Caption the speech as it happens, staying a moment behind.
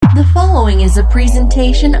The following is a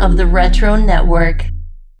presentation of the Retro Network.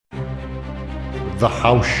 The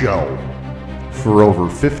House Show. For over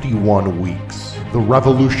 51 weeks, the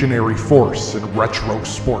revolutionary force in retro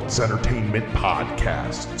sports entertainment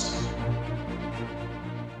podcasts.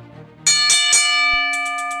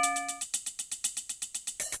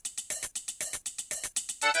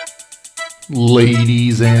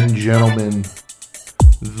 Ladies and gentlemen,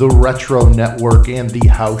 the Retro Network and the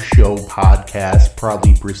House Show podcast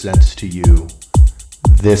proudly presents to you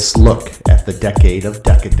this look at the decade of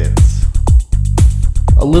decadence.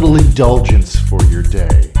 A little indulgence for your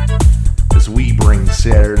day as we bring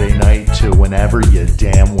Saturday night to whenever you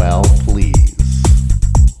damn well please.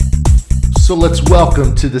 So let's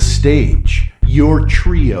welcome to the stage your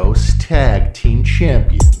Trios Tag Team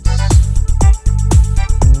Champions.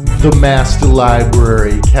 The Master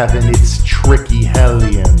Library, Kevin, it's Tricky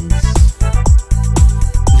Hellions.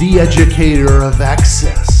 The Educator of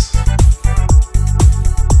Access.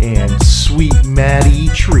 And Sweet Maddie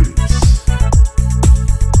Treats.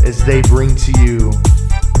 As they bring to you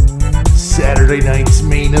Saturday night's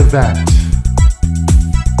main event,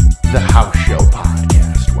 the House Show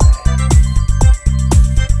Podcast Way.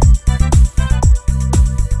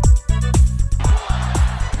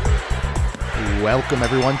 Welcome,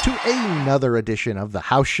 everyone, to another edition of the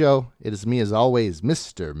House Show. It is me, as always,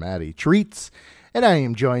 Mr. Matty Treats, and I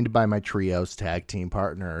am joined by my Trios tag team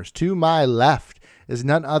partners. To my left is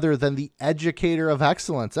none other than the Educator of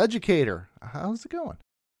Excellence. Educator, how's it going?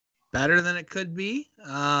 Better than it could be.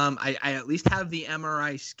 I at least have the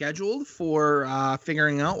MRI scheduled for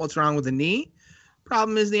figuring out what's wrong with the knee.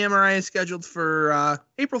 Problem is the MRI is scheduled for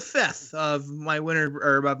April 5th of my winter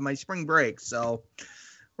or of my spring break, so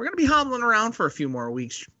we're going to be hobbling around for a few more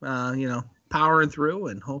weeks, powering through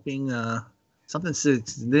and hoping something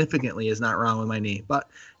significantly is not wrong with my knee. But,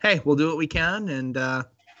 hey, we'll do what we can and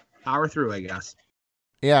power through, I guess.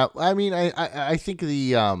 Yeah, I mean, I think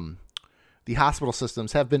the hospital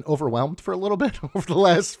systems have been overwhelmed for a little bit over the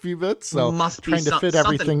last few bits, so must be trying to fit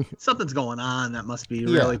everything. Something's going on that must be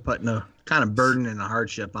really putting a kind of burden and a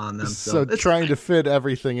hardship on them. So trying to fit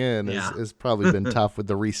everything in has probably been tough with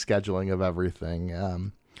the rescheduling of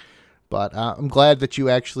everything. But I'm glad that you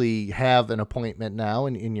actually have an appointment now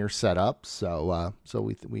in your setup. So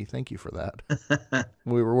we thank you for that.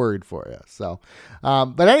 We were worried for you. So,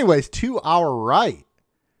 but anyways, to our right,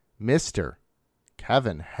 Mr.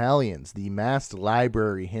 Kevin Hellions, the Master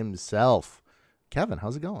Library himself. Kevin,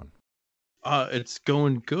 how's it going? It's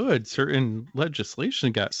going good. Certain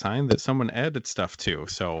legislation got signed that someone added stuff to.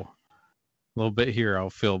 So a little bit here, I'll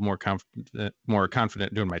feel more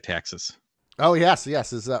confident doing my taxes. Oh, yes.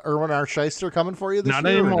 Is Erwin R. Shyster coming for you this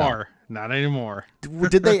year? Not anymore.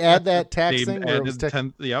 Did they add that tax thing?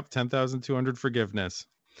 They added 10,200 forgiveness.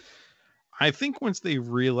 I think once they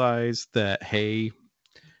realized that, hey,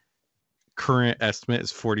 current estimate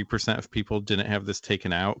is 40% of people didn't have this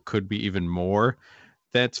taken out, could be even more.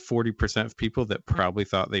 That's 40% of people that probably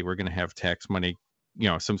thought they were going to have tax money,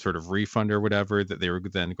 some sort of refund or whatever that they were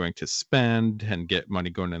then going to spend and get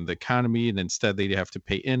money going in the economy. And instead they'd have to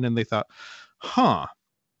pay in. And they thought,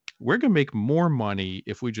 we're going to make more money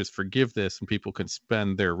if we just forgive this and people can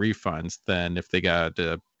spend their refunds than if they got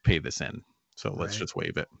to pay this in. So let's just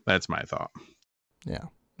waive it. That's my thought. Yeah.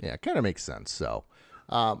 It kind of makes sense. So,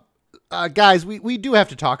 guys, we do have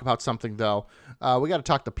to talk about something, though. We got to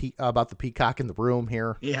talk about the peacock in the room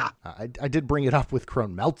here. Yeah. I did bring it up with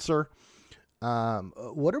Crone Meltzer.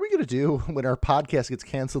 What are we going to do when our podcast gets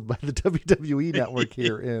canceled by the WWE network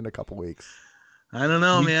here in a couple weeks? I don't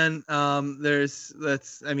know, man. There's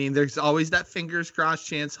always that fingers crossed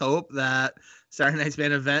chance, hope that Saturday Night's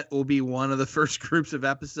Main Event will be one of the first groups of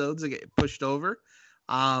episodes that get pushed over.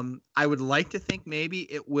 I would like to think maybe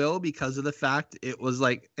it will because of the fact it was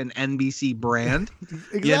like an NBC brand.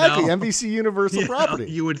 Exactly, NBC Universal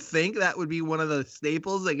property. You would think that would be one of the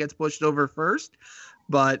staples that gets pushed over first,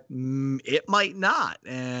 but it might not.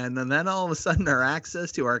 And then all of a sudden our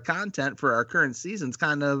access to our content for our current season's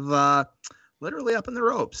kind of literally up in the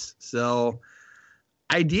ropes. So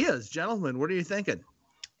ideas, gentlemen, what are you thinking?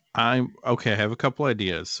 I have a couple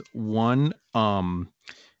ideas. One,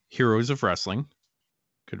 Heroes of Wrestling.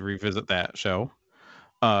 Could revisit that show.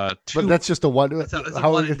 But that's just a one.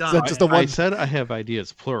 I said I have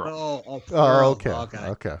ideas, plural.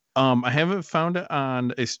 Okay. I haven't found it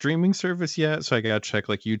on a streaming service yet, so I gotta check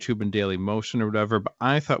like YouTube and Daily Motion or whatever. But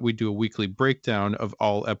I thought we'd do a weekly breakdown of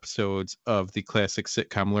all episodes of the classic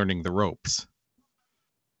sitcom Learning the Ropes.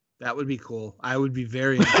 That would be cool. I would be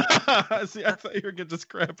very. See, I thought you were gonna just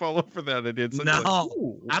crap all over that. I did.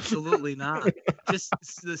 Absolutely not. Just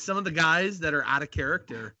some of the guys that are out of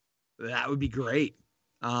character. That would be great.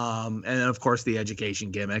 And then, of course, the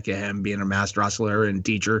education gimmick of him being a masked wrestler and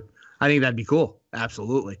teacher. I think that'd be cool.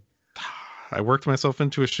 Absolutely. I worked myself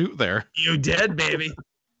into a shoot there. You did, baby.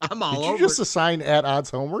 I'm all over. Did you just assign At Odds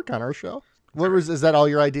homework on our show? Is that all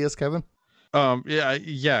your ideas, Kevin?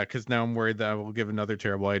 Yeah, because now I'm worried that I will give another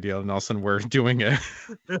terrible idea and all of a sudden we're doing it.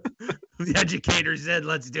 The educator said,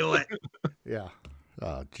 let's do it. Yeah.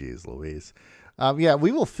 Oh, geez, Louise. Yeah,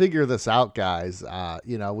 we will figure this out, guys.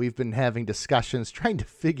 We've been having discussions trying to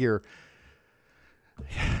figure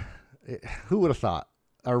who would have thought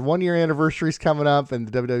our 1-year anniversary is coming up and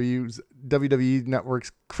the WWE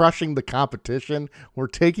network's crushing the competition. We're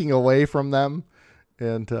taking away from them.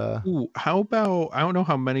 And how about, I don't know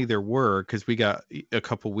how many there were because we got a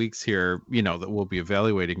couple weeks here, that we'll be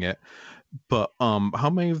evaluating it. But how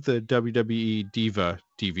many of the WWE Diva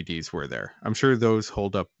DVDs were there? I'm sure those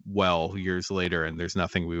hold up well years later, and there's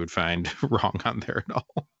nothing we would find wrong on there at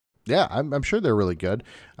all. Yeah, I'm sure they're really good.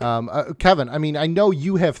 Kevin, I mean, I know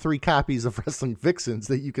you have 3 copies of Wrestling Vixens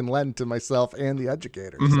that you can lend to myself and the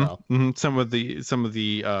educator. Mm-hmm, so some of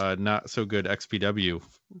the not so good XPW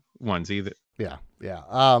ones either. Yeah.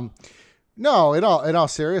 No, in all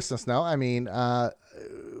seriousness, no. I mean,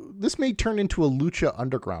 this may turn into a Lucha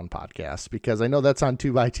Underground podcast because I know that's on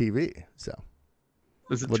 2x TV. So,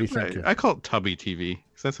 what do you think? I call it Tubby TV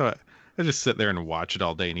because that's how I just sit there and watch it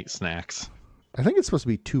all day and eat snacks. I think it's supposed to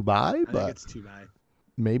be 2x, but I think it's 2x.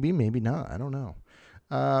 Maybe not. I don't know.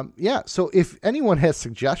 Yeah. So if anyone has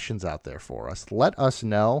suggestions out there for us, let us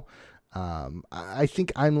know. I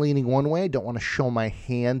think I'm leaning one way. I don't want to show my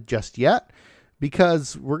hand just yet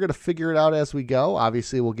because we're going to figure it out as we go.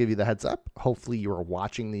 Obviously, we'll give you the heads up. Hopefully you are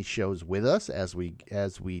watching these shows with us as we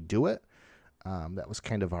do it. That was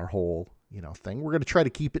kind of our whole, thing. We're going to try to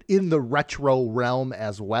keep it in the retro realm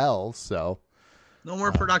as well. So no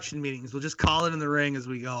more production meetings. We'll just call it in the ring as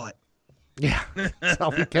we go. Yeah, that's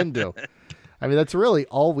all we can do. I mean, that's really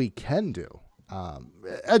all we can do.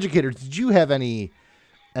 Educator, did you have any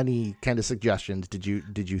kind of suggestions did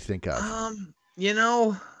you think of?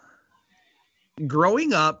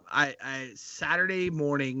 Growing up, I Saturday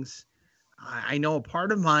mornings, I know a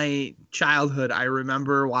part of my childhood, I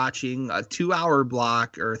remember watching a 2-hour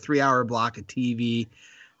block or a 3-hour block of TV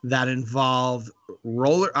that involved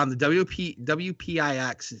roller on the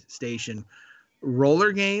WPIX station,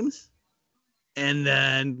 roller games, and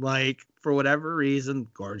then for whatever reason,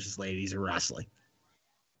 gorgeous ladies are wrestling.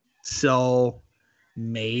 So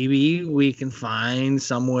maybe we can find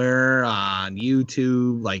somewhere on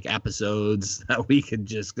YouTube episodes that we could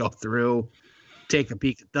just go through, take a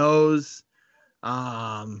peek at those.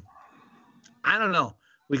 I don't know.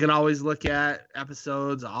 We can always look at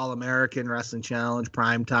episodes, All American Wrestling Challenge,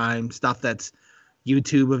 Primetime, stuff that's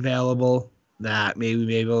YouTube available that maybe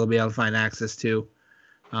we'll be able to find access to.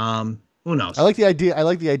 Who knows? I like the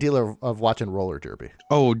idea of watching roller derby.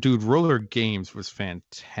 Oh, dude, roller games was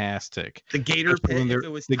fantastic. The Gator Pit, if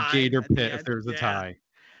it was the Gator Pit, if there's a tie.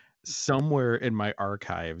 Somewhere in my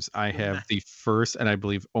archives, I have the first and I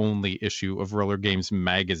believe only issue of Roller Games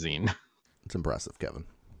magazine. It's impressive, Kevin.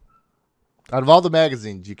 Out of all the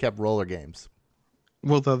magazines, you kept Roller Games.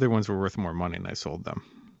 Well, the other ones were worth more money, and I sold them.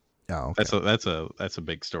 Oh, okay. That's a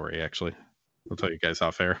big story, actually. I'll tell you guys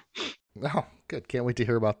off air. Oh, good. Can't wait to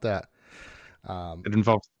hear about that. It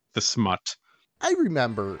involves the smut. I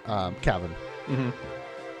remember, Kevin. Mm-hmm.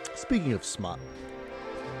 Speaking of smut,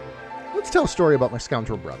 let's tell a story about my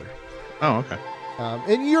scoundrel brother. Oh, okay.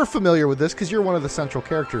 And you're familiar with this because you're one of the central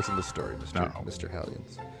characters in the story, Mr.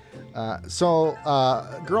 Hellions. So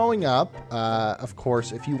growing up, of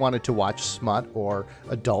course, if you wanted to watch smut or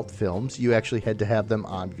adult films, you actually had to have them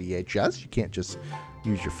on VHS. You can't just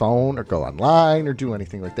use your phone or go online or do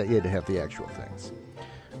anything like that. You had to have the actual things.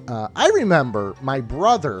 I remember my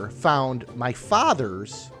brother found my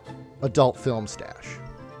father's adult film stash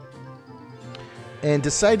and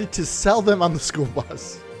decided to sell them on the school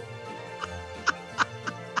bus.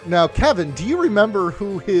 Now, Kevin, do you remember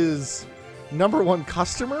who his number one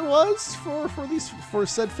customer was for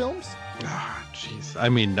said films? Jeez. I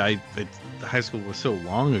mean, high school was so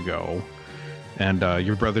long ago, and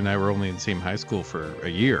your brother and I were only in the same high school for a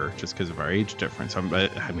year just because of our age difference. I'm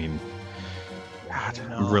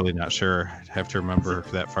really not sure. I'd have to remember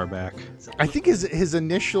that far back. I think his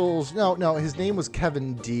initials. No, his name was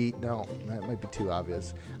Kevin D. No, that might be too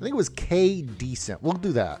obvious. I think it was K. Decent. We'll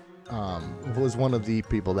do that. Was one of the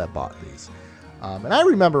people that bought these. And I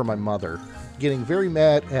remember my mother getting very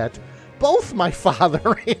mad at both my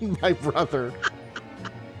father and my brother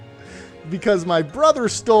because my brother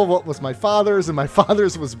stole what was my father's and my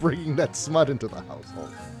father's was bringing that smut into the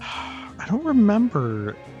household. I don't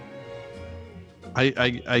remember.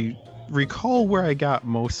 I recall where I got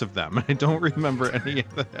most of them. I don't remember any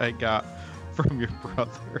that I got from your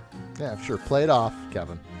brother. Yeah, sure. Play it off,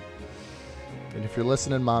 Kevin. And if you're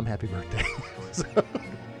listening, Mom, happy birthday. So,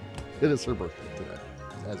 it is her birthday today,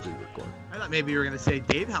 as we record. I thought maybe you were going to say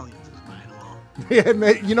Dave Hellions was buying them all. Yeah,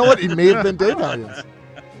 you know what? It may have been Dave Hellions.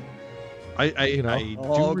 I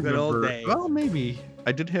Oh, do good old remember. days. Well, maybe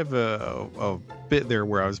I did have a bit there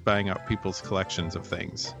where I was buying up people's collections of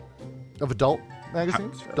things. Of adult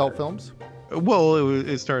magazines? Adult films? Well,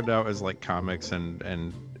 it started out as like comics and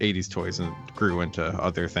 80s toys and grew into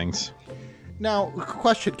other things. Now,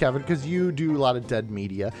 question, Kevin, because you do a lot of dead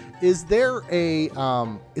media. Is there a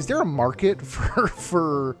market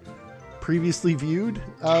for previously viewed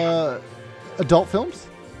adult films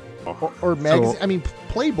or magazines? I mean,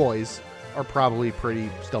 Playboys are probably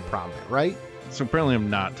pretty still prominent, right? So apparently, I'm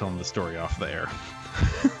not telling the story off the air.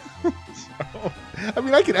 So, I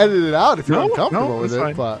mean, I can edit it out if you're uncomfortable with it,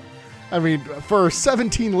 fine. but I mean, for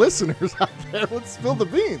 17 listeners out there, let's spill the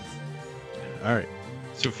beans. all right.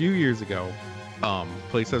 So a few years ago,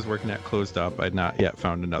 place I was working at closed up. I'd not yet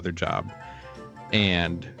found another job,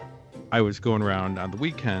 and I was going around on the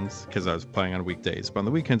weekends because I was playing on weekdays. But on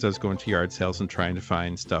the weekends, I was going to yard sales and trying to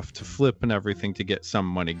find stuff to flip and everything to get some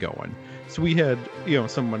money going. So we had,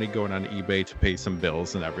 some money going on eBay to pay some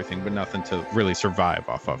bills and everything, but nothing to really survive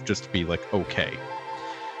off of, just to be like, okay.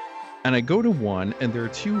 And I go to one, and there are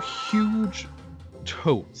two huge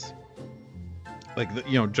totes, like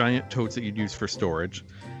giant totes that you'd use for storage,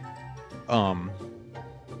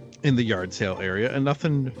 in the yard sale area, and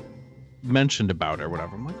nothing mentioned about it or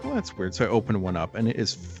whatever. I'm like, well, that's weird. So I open one up, and it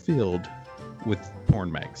is filled with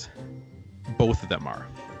porn mags. Both of them are.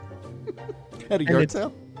 At a yard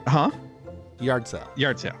sale? Huh? Yard sale.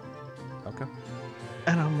 Yard sale. Okay.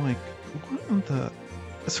 And I'm like, what in the...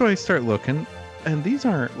 So I start looking, and these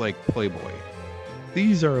aren't like Playboy.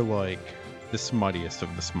 These are like the smuttiest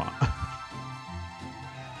of the smut.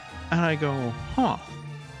 And I go, huh.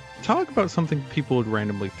 Talk about something people would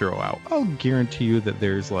randomly throw out. I'll guarantee you that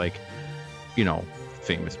there's like,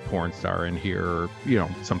 famous porn star in here, or,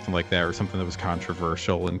 something like that, or something that was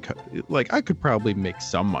controversial. And like, I could probably make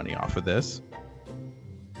some money off of this.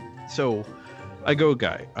 So I go,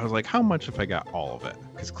 guy, I was like, how much if I got all of it?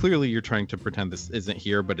 Because clearly you're trying to pretend this isn't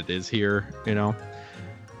here, but it is here,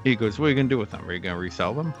 He goes, what are you going to do with them? Are you going to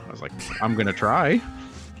resell them? I was like, I'm going to try.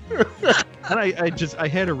 And I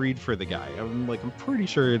had to read for the guy. I'm pretty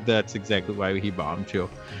sure that's exactly why he bought them too.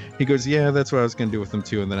 He goes, yeah, that's what I was going to do with them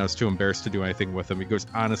too. And then I was too embarrassed to do anything with them. He goes,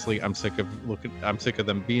 honestly, I'm sick of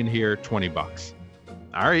them being here. $20.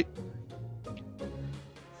 All right.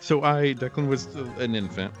 So Declan was an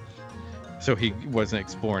infant, so he wasn't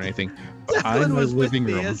exploring anything. Declan was living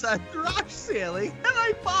with me room. as a garage sailing, and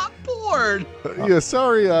I bought porn. Yeah,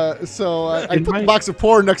 sorry. So I put the box of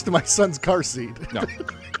porn next to my son's car seat.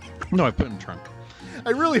 No, I put it in the trunk.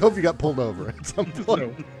 I really hope you got pulled over at some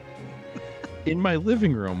point. So, in my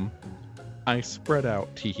living room, I spread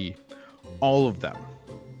out all of them,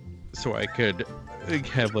 so I could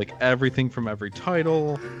have like everything from every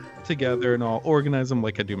title together and all, organize them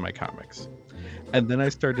like I do my comics. And then I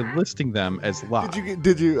started listing them as lots.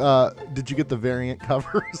 Did you get the variant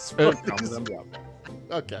covers?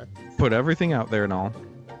 Okay. Put everything out there and all,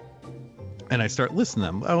 and I start listing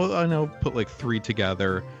them. I know, put like 3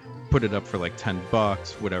 together, put it up for like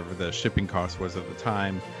 $10, whatever the shipping cost was at the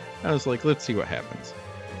time. I was like, let's see what happens.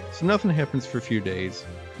 So nothing happens for a few days.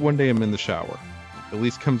 One day I'm in the shower.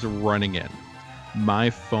 Elise comes running in. My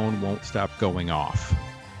phone won't stop going off.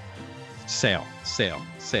 Sale, sale,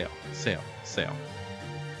 sale, sale, sale.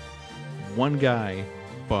 One guy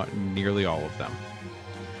bought nearly all of them.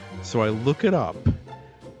 So I look it up.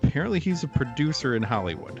 Apparently he's a producer in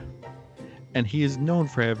Hollywood. And he is known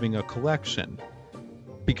for having a collection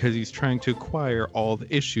because he's trying to acquire all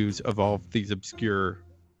the issues of all of these obscure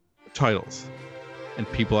titles. And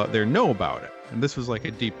people out there know about it. And this was like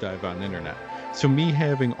a deep dive on the internet. So me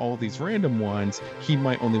having all these random ones, he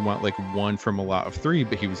might only want like one from a lot of 3,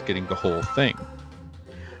 but he was getting the whole thing.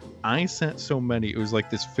 I sent so many, it was like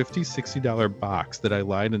this $50, $60 box that I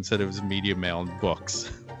lied and said it was media mail and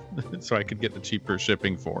books. So I could get the cheaper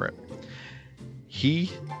shipping for it.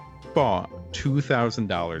 He bought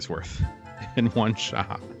 $2,000 worth in one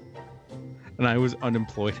shot. And I was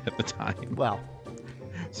unemployed at the time. Wow.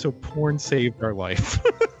 So porn saved our life.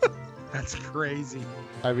 That's crazy.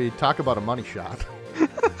 I mean, talk about a money shot.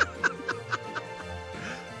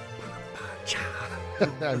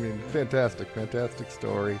 I mean, fantastic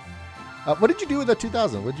story. What did you do with that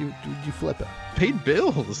 2,000? Did you flip it? Paid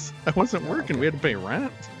bills. I wasn't working. We had to pay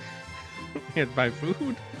rent. We had to buy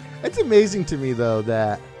food. It's amazing to me, though,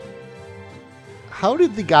 that How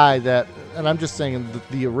did the guy that, and I'm just saying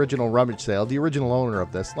the original rummage sale, the original owner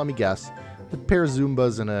of this, let me guess, a pair of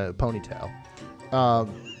Zumbas and a ponytail.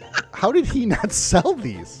 How did he not sell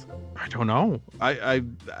these? I don't know. I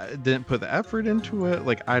didn't put the effort into it.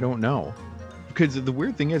 Like, I don't know. Because the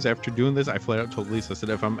weird thing is, after doing this, I flat out told Lisa, I said,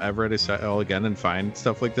 if I'm ever at a sale again and find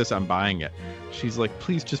stuff like this, I'm buying it. She's like,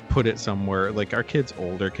 please just put it somewhere. Like, our kid's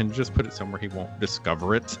older, can just put it somewhere he won't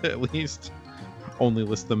discover it, at least. Only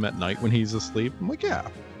list them at night when he's asleep. I'm like, yeah,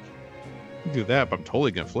 do that, but I'm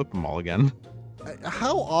totally going to flip them all again.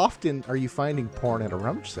 How often are you finding porn at a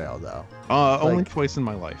rummage sale, though? Only twice in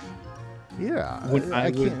my life. Yeah.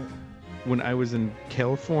 When I was in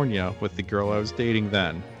California with the girl I was dating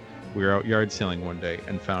then, we were out yard selling one day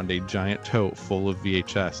and found a giant tote full of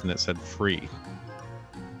VHS, and it said free.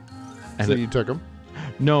 And so you took them?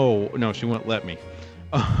 No, she wouldn't let me.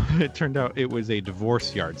 It turned out it was a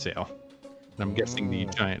divorce yard sale. And I'm guessing the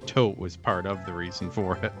giant tote was part of the reason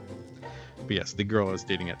for it. But yes, the girl I was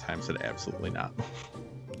dating at the time said absolutely not.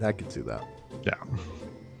 I could see that. Yeah.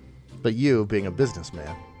 But you, being a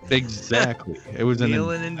businessman. Exactly. It was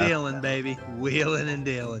wheeling and dealing, baby. Wheeling and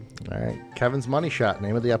dealing. All right. Kevin's Money Shot,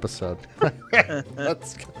 name of the episode.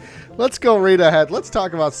 Let's go right ahead. Let's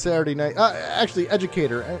talk about Saturday night. Actually,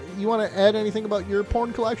 Educator, you want to add anything about your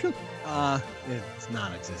porn collection? It's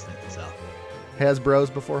non-existent, so. Hasbro's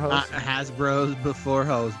before hose? Hasbro's before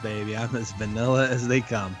hose, baby. I'm as vanilla as they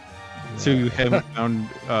come. So you haven't found,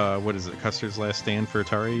 what is it, Custer's Last Stand for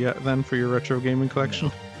Atari yet, then, for your retro gaming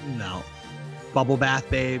collection? No. Bubble Bath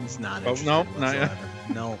Babes, not interested. No, not yet.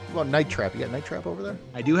 No. What about Night Trap? You got Night Trap over there?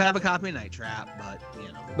 I do have a copy of Night Trap, but,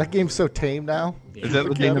 you know. That game's so tame now. Yeah. Is that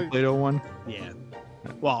the Dana Plato one? Yeah.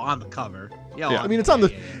 Well, on the cover. Yeah. I mean, it's on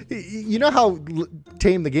the... You know how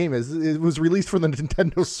tame the game is? It was released for the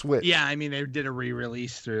Nintendo Switch. Yeah, I mean, they did a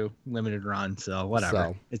re-release through Limited Run, so whatever.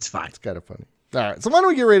 So, it's fine. It's kind of funny. All right, so why don't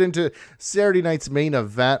we get right into Saturday night's main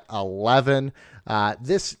event, 11.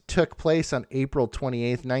 This took place on April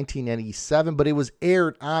 28th, 1987, but it was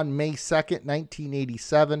aired on May 2nd,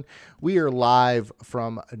 1987. We are live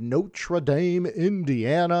from Notre Dame,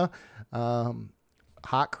 Indiana.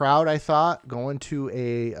 Hot crowd, I thought, going to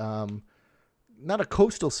a not a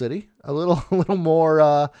coastal city, a little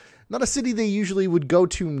more not a city they usually would go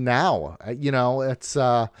to now.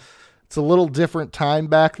 It's a little different time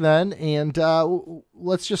back then, and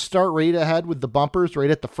let's just start right ahead with the bumpers. Right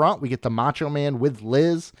at the front, we get the Macho Man with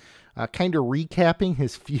Liz, kind of recapping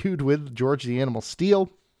his feud with George the Animal Steele.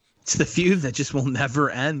 It's the feud that just will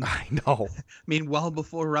never end. I know. I mean, well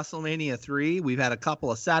before WrestleMania 3, we've had a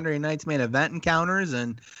couple of Saturday night's main event encounters,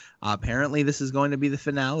 and apparently this is going to be the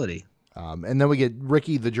finality. And then we get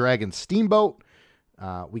Ricky the Dragon Steamboat.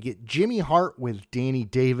 We get Jimmy Hart with Danny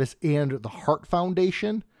Davis and the Hart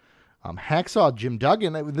Foundation. Hacksaw Jim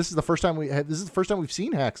Duggan. This is the first time we've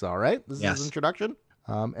seen Hacksaw, right? This is his introduction.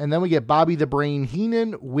 And then we get Bobby the Brain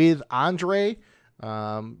Heenan with Andre,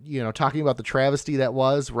 talking about the travesty that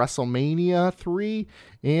was WrestleMania 3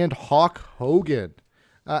 and Hulk Hogan.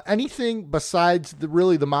 Anything besides the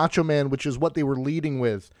Macho Man, which is what they were leading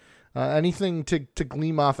with, anything to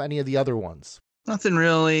gleam off any of the other ones? Nothing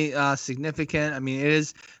really significant. I mean,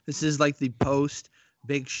 this is like the post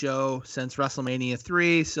big show since WrestleMania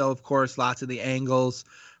 3. So, of course, lots of the angles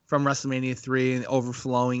from WrestleMania 3 and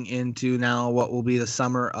overflowing into now what will be the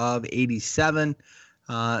summer of 87.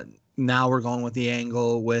 Now we're going with the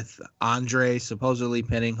angle with Andre supposedly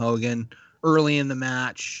pinning Hogan early in the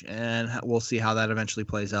match, and we'll see how that eventually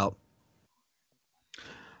plays out.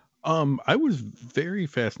 I was very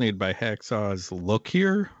fascinated by Hacksaw's look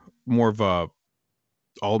here. More of a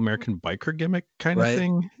all-American biker gimmick kind of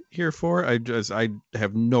thing here for. I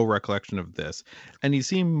have no recollection of this. And he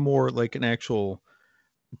seemed more like an actual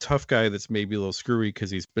tough guy that's maybe a little screwy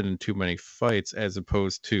because he's been in too many fights, as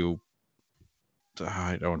opposed to,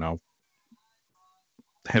 I don't know,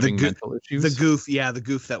 having mental issues. The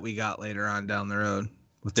goof that we got later on down the road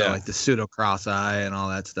with the pseudo cross eye and all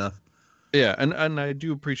that stuff. Yeah, and I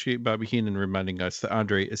do appreciate Bobby Heenan reminding us that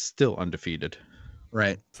Andre is still undefeated.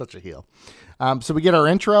 Right. Such a heel. So we get our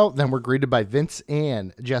intro, then we're greeted by Vince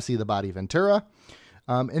and Jesse the Body Ventura.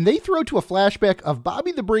 And they throw to a flashback of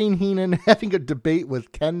Bobby the Brain Heenan having a debate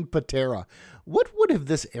with Ken Patera. What would have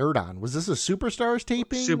this aired on? Was this a Superstars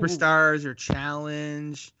taping? Superstars or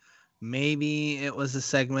Challenge. Maybe it was a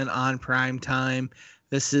segment on Prime Time.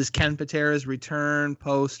 This is Ken Patera's return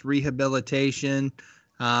post rehabilitation,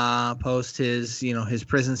 post his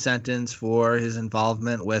prison sentence for his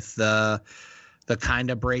involvement with the kind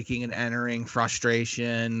of breaking and entering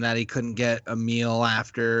frustration that he couldn't get a meal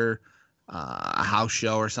after a house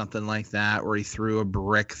show or something like that, where he threw a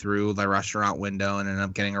brick through the restaurant window and ended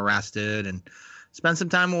up getting arrested. And spent some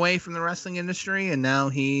time away from the wrestling industry, and now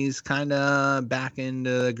he's kind of back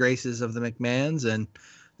into the graces of the McMahons, and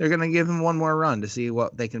they're going to give him one more run to see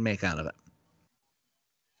what they can make out of it.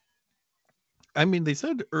 I mean, they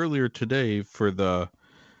said earlier today for the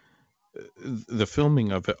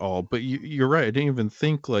filming of it all, but you're right. I didn't even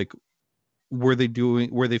think, like, were they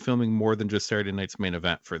filming more than just Saturday night's main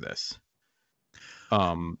event for this?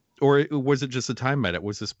 Or was it just a time edit?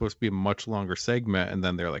 Was this supposed to be a much longer segment? And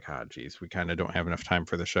then they're like, geez, we kind of don't have enough time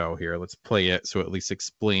for the show here. Let's play it so it at least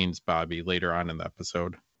explains Bobby later on in the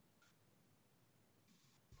episode.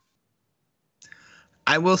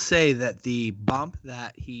 I will say that the bump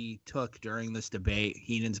that he took during this debate,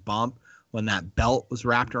 Heenan's bump, when that belt was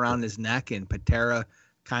wrapped around his neck and Patera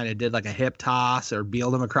kind of did like a hip toss or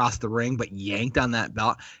beeled him across the ring, but yanked on that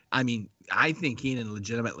belt. I mean, I think Heenan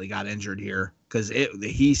legitimately got injured here because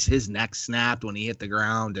his neck snapped when he hit the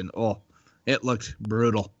ground, and it looked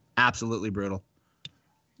brutal, absolutely brutal.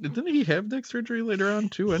 Didn't he have neck surgery later on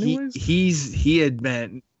too? Anyways, he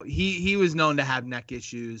was known to have neck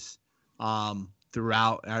issues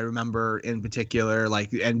throughout. I remember in particular,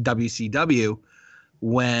 like in WCW,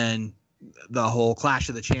 when the whole Clash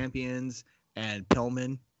of the Champions and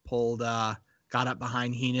Pillman got up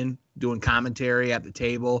behind Heenan doing commentary at the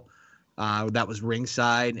table. That was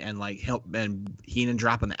ringside, and Heenan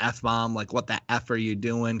dropping the F-bomb, like, what the F are you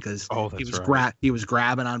doing? Because he was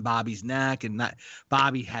grabbing on Bobby's neck, and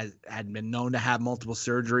Bobby had been known to have multiple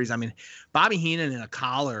surgeries. I mean, Bobby Heenan in a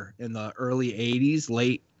collar in the early 80s,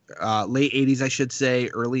 late 80s, I should say,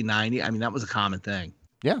 early 90s. I mean, that was a common thing.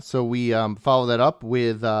 Yeah, so we follow that up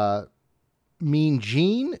with Mean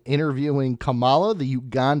Gene interviewing Kamala, the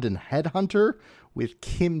Ugandan headhunter, with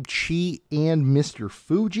Kim Chi and Mr.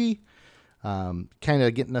 Fuji. Kind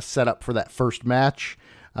of getting us set up for that first match.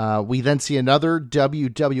 We then see another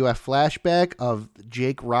WWF flashback of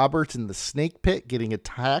Jake Roberts in the Snake Pit getting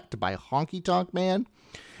attacked by Honky Tonk Man.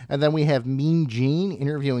 And then we have Mean Gene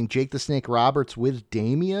interviewing Jake the Snake Roberts with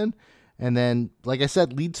Damian. And then, like I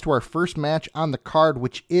said, leads to our first match on the card,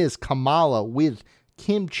 which is Kamala with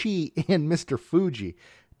Kim Chi and Mr. Fuji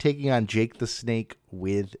taking on Jake the Snake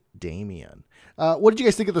with Damian. What did you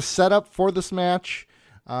guys think of the setup for this match?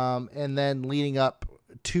 And then leading up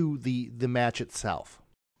to the match itself.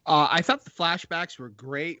 I thought the flashbacks were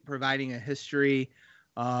great, providing a history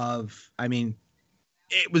of, I mean,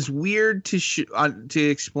 it was weird to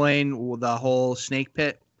explain the whole Snake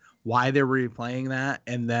Pit, why they were replaying that.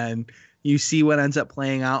 And then you see what ends up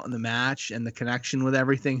playing out in the match and the connection with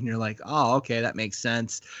everything. And you're like, oh, okay, that makes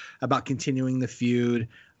sense, about continuing the feud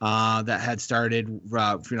that had started,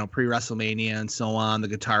 pre-WrestleMania and so on. The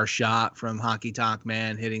guitar shot from Honky Tonk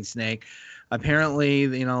Man hitting Snake. Apparently,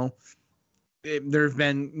 there have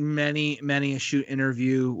been many a shoot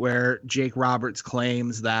interview where Jake Roberts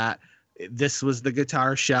claims that this was the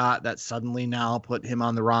guitar shot that suddenly now put him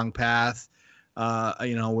on the wrong path,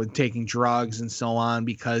 with taking drugs and so on,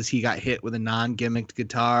 because he got hit with a non-gimmicked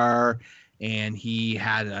guitar and he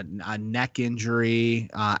had a neck injury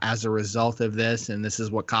as a result of this. And this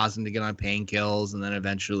is what caused him to get on painkillers and then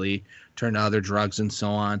eventually turn to other drugs and so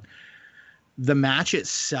on. The match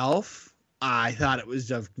itself, I thought it was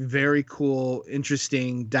a very cool,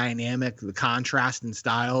 interesting dynamic, the contrast in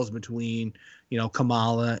styles between,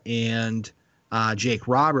 Kamala and Jake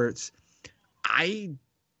Roberts. I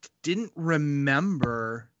didn't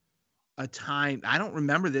remember a time. I don't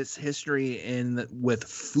remember this history with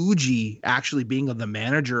Fuji actually being the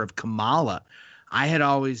manager of Kamala. I had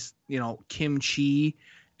always, Kim Chi,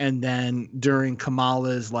 and then during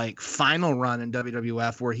Kamala's final run in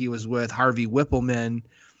WWF where he was with Harvey Whippleman,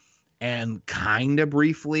 and kind of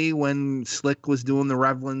briefly when Slick was doing the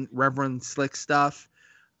Reverend Slick stuff.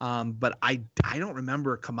 But I don't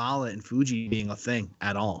remember Kamala and Fuji being a thing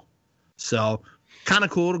at all. So kind of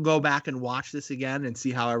cool to go back and watch this again and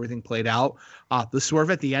see how everything played out. The swerve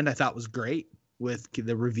at the end I thought was great with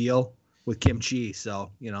the reveal with Kim Chi.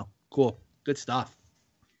 So, cool. Good stuff.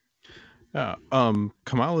 Yeah.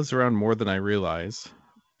 Kamala's around more than I realize,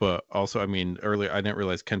 but also, I mean, earlier I didn't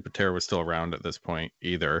realize Ken Patera was still around at this point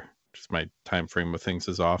either. Just my time frame of things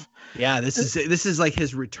is off. Yeah, this is like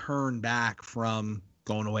his return back from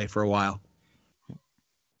going away for a while.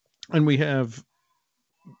 And we have,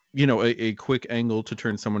 a quick angle to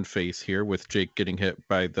turn someone face here with Jake getting hit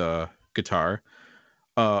by the guitar.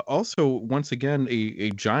 Also, once again,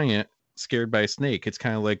 a giant scared by a snake. It's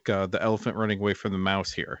kind of like the elephant running away from the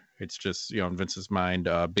mouse here. It's just, in Vince's mind,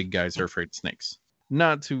 big guys are afraid of snakes.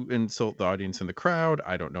 Not to insult the audience in the crowd,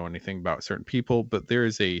 I don't know anything about certain people, but there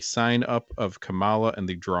is a sign up of Kamala, and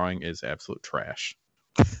the drawing is absolute trash.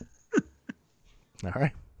 All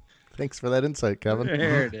right. Thanks for that insight, Kevin.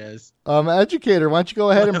 There it is. Educator, why don't you go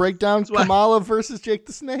ahead and break down Kamala versus Jake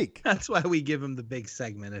the Snake? That's why we give him the big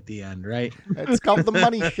segment at the end, right? It's called the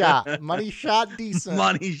money shot. Money shot decent.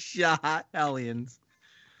 Money shot hellions.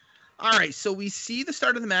 All right, so we see the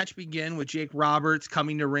start of the match begin with Jake Roberts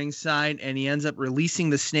coming to ringside, and he ends up releasing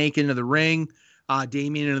the Snake into the ring,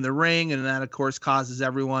 Damien into the ring, and that, of course, causes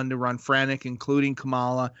everyone to run frantic, including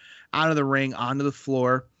Kamala, out of the ring, onto the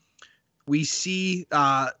floor. We see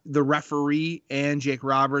the referee and Jake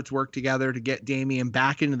Roberts work together to get Damien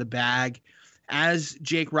back into the bag. As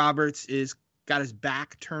Jake Roberts is got his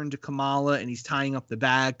back turned to Kamala and he's tying up the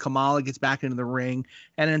bag, Kamala gets back into the ring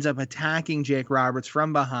and ends up attacking Jake Roberts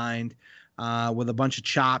from behind with a bunch of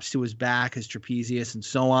chops to his back, his trapezius, and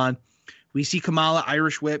so on. We see Kamala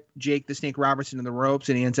Irish whip Jake the Snake Roberts into the ropes,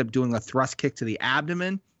 and he ends up doing a thrust kick to the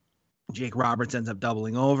abdomen. Jake Roberts ends up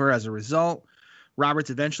doubling over as a result. Roberts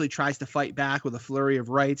eventually tries to fight back with a flurry of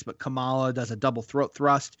rights, but Kamala does a double throat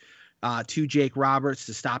thrust to Jake Roberts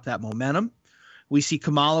to stop that momentum. We see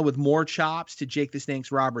Kamala with more chops to Jake the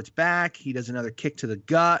Snake Roberts' back. He does another kick to the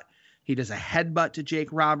gut. He does a headbutt to Jake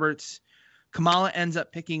Roberts. Kamala ends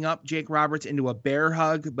up picking up Jake Roberts into a bear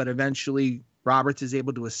hug, but eventually Roberts is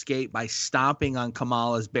able to escape by stomping on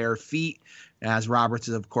Kamala's bare feet, as Roberts,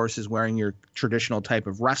 of course, is wearing your traditional type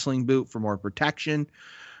of wrestling boot for more protection.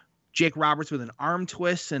 Jake Roberts with an arm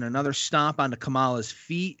twist and another stomp onto Kamala's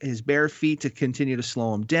feet, his bare feet, to continue to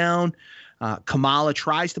slow him down. Kamala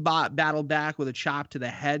tries to battle back with a chop to the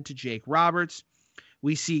head to Jake Roberts.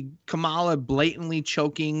 We see Kamala blatantly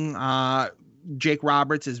choking Jake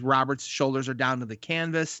Roberts as Roberts' shoulders are down to the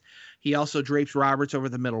canvas. He also drapes Roberts over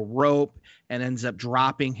the middle rope and ends up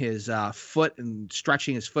dropping his foot and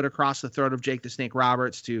stretching his foot across the throat of Jake the Snake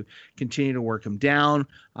Roberts to continue to work him down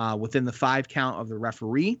within the 5 count of the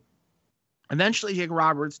referee. Eventually, Jake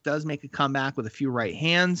Roberts does make a comeback with a few right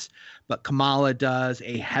hands, but Kamala does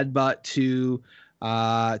a headbutt to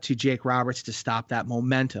Jake Roberts to stop that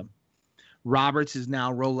momentum. Roberts is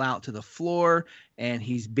now rolled out to the floor, and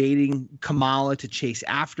he's baiting Kamala to chase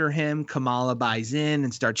after him. Kamala buys in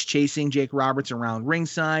and starts chasing Jake Roberts around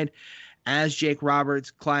ringside. As Jake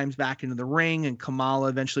Roberts climbs back into the ring and Kamala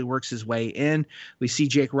eventually works his way in, we see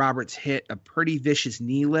Jake Roberts hit a pretty vicious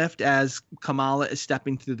knee lift as Kamala is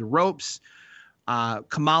stepping through the ropes.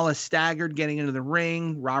 Kamala staggered getting into the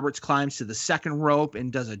ring. Roberts climbs to the second rope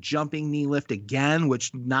and does a jumping knee lift again,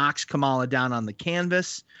 which knocks Kamala down on the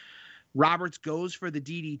canvas. Roberts goes for the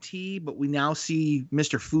DDT, but we now see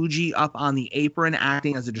Mr. Fuji up on the apron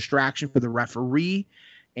acting as a distraction for the referee.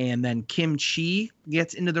 And then Kim Chi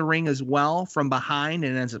gets into the ring as well from behind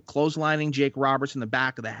and ends up clotheslining Jake Roberts in the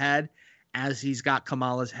back of the head as he's got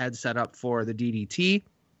Kamala's head set up for the DDT.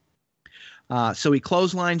 So he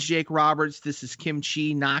clotheslines Jake Roberts. This is Kim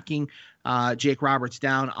Chi knocking Jake Roberts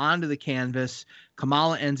down onto the canvas.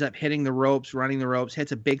 Kamala ends up hitting the ropes, running the ropes,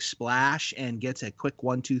 hits a big splash, and gets a quick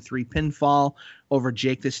 1-2-3 pinfall over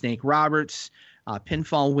Jake the Snake Roberts.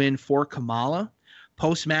 Pinfall win for Kamala.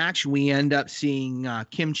 Post-match, we end up seeing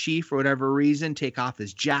Kim Chi, for whatever reason, take off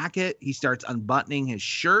his jacket. He starts unbuttoning his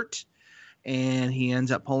shirt, and he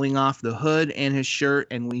ends up pulling off the hood and his shirt,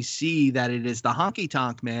 and we see that it is the Honky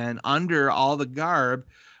Tonk Man under all the garb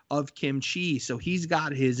of Kim Chi. So he's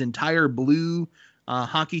got his entire blue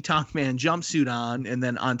Honky Tonk Man jumpsuit on, and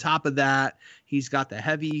then on top of that, he's got the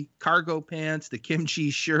heavy cargo pants, the Kim Chi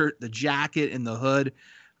shirt, the jacket, and the hood.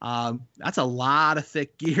 That's a lot of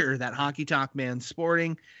thick gear that Honky Tonk Man's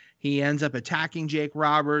sporting. He ends up attacking Jake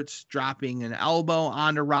Roberts, dropping an elbow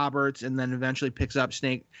onto Roberts, and then eventually picks up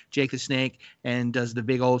Jake the Snake and does the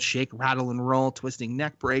big old shake, rattle, and roll, twisting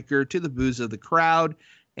neck breaker to the boos of the crowd.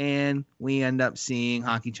 And we end up seeing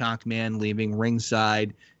Honky Tonk Man leaving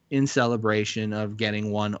ringside in celebration of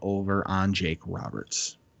getting one over on Jake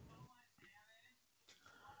Roberts.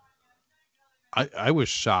 I was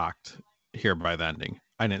shocked here by the ending.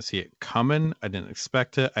 I didn't see it coming. I didn't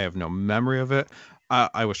expect it. I have no memory of it.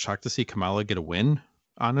 I was shocked to see Kamala get a win,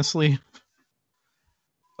 honestly.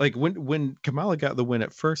 Like when Kamala got the win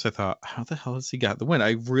at first, I thought, how the hell has he got the win?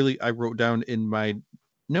 I wrote down in my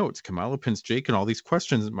notes, Kamala pins Jake and all these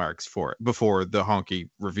question marks for it before the honky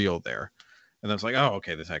reveal there. And I was like, oh,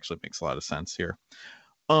 okay, this actually makes a lot of sense here.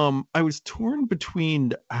 I was torn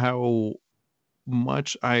between how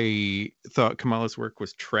much I thought Kamala's work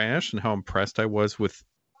was trash and how impressed I was with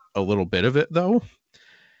a little bit of it, though.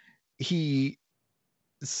 He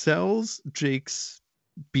sells Jake's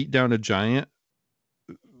beat down a giant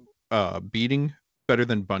beating better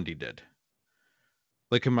than Bundy did.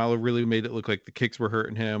 Like, Kamala really made it look like the kicks were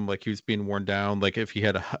hurting him, like he was being worn down. Like if he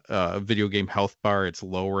had a video game health bar, it's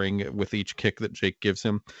lowering with each kick that Jake gives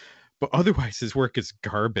him. but otherwise his work is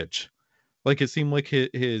garbage. Like, it seemed like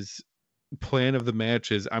his plan of the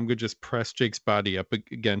match is, I'm gonna just press Jake's body up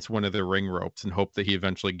against one of the ring ropes and hope that he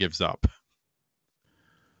eventually gives up.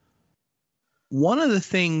 One of the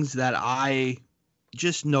things that I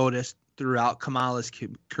just noticed throughout Kamala's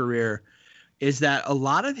career is that a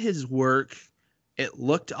lot of his work, it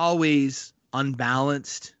looked always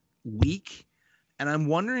unbalanced, weak. And I'm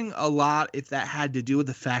wondering a lot if that had to do with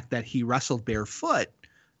the fact that he wrestled barefoot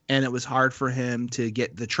and it was hard for him to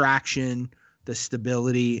get the traction, the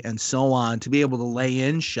stability, and so on, to be able to lay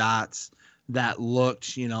in shots that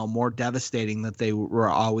looked, more devastating that they were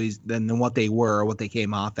always than what they were or what they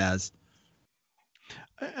came off as.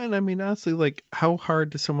 And I mean, honestly, like, how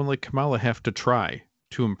hard does someone like Kamala have to try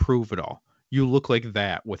to improve it all? You look like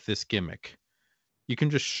that with this gimmick. You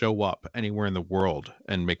can just show up anywhere in the world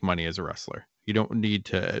and make money as a wrestler. You don't need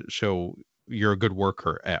to show you're a good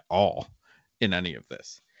worker at all in any of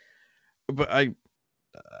this. But I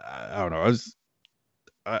don't know.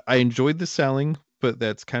 I enjoyed the selling, but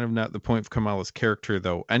that's kind of not the point of Kamala's character,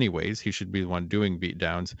 though. Anyways, he should be the one doing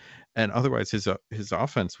beatdowns, and otherwise his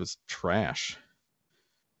offense was trash.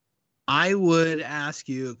 I would ask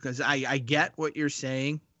you, because I get what you're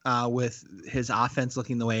saying with his offense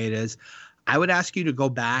looking the way it is. I would ask you to go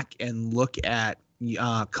back and look at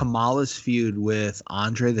Kamala's feud with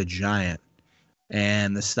Andre the Giant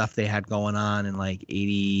and the stuff they had going on in like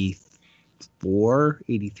 84,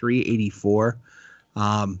 83, 84.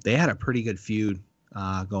 They had a pretty good feud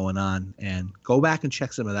going on, and go back and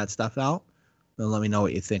check some of that stuff out and let me know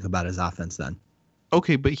what you think about his offense then.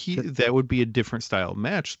 Okay, but that would be a different style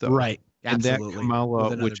match, though. Right. Absolutely. And that Kamala,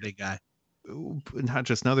 with another big guy. Not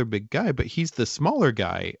just another big guy, but he's the smaller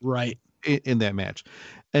guy. Right. In that match.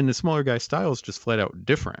 And the smaller guy style is just flat out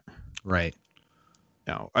different. Right.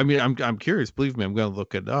 Now, I mean, I'm curious. Believe me, I'm going to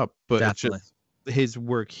look it up. But Definitely. It's just his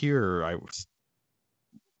work here, I was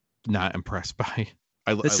not impressed by.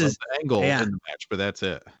 I love the angle in the match, but that's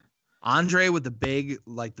it. Andre with the big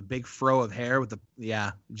fro of hair with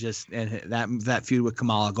and that feud with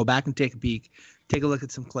Kamala. Go back and take a peek. Take a look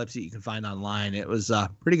at some clips that you can find online. It was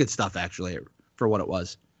pretty good stuff, actually, for what it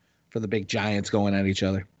was, for the big giants going at each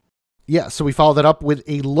other. Yeah, so we followed that up with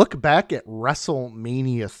a look back at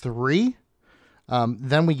WrestleMania 3.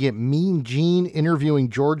 Then we get Mean Gene interviewing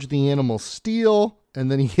George the Animal Steel,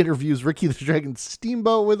 and then he interviews Ricky the Dragon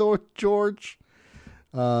Steamboat with George.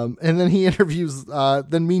 And then he interviews,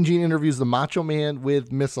 then Mean Gene interviews the Macho Man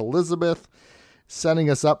with Miss Elizabeth, setting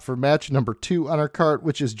us up for match number 2 on our card,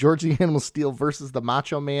 which is George the Animal Steel versus the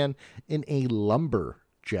Macho Man in a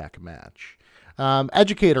lumberjack match.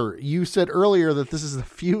 Educator, you said earlier that this is a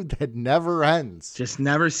feud that never ends. Just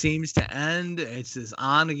never seems to end. It's just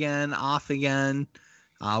on again, off again.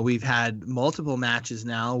 We've had multiple matches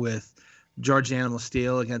now with George the Animal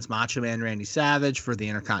Steel against Macho Man Randy Savage for the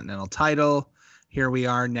Intercontinental title. Here we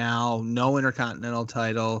are now, no Intercontinental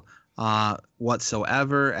title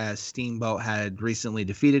whatsoever, as Steamboat had recently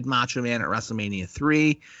defeated Macho Man at WrestleMania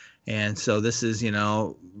 3. And so this is,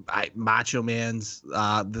 Macho Man's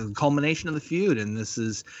the culmination of the feud. And this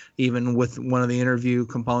is, even with one of the interview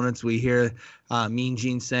components, we hear Mean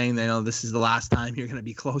Gene saying that, this is the last time you're going to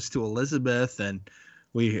be close to Elizabeth. And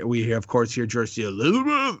we hear, of course, hear George say,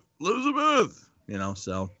 Elizabeth,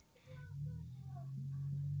 so.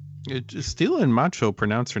 Steel and Macho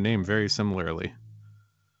pronounce her name very similarly.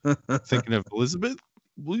 Thinking of Elizabeth,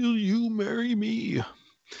 will you marry me?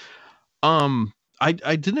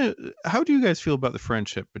 I didn't. How do you guys feel about the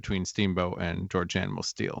friendship between Steamboat and George Animal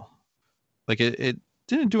Steel? Like, it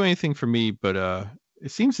didn't do anything for me, but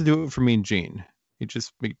it seems to do it for Mean Gene. He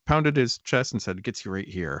pounded his chest and said, "It gets you right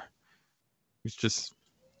here." He's just,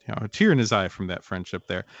 a tear in his eye from that friendship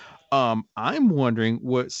there. I'm wondering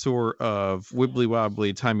what sort of wibbly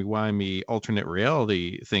wobbly, timey wimey alternate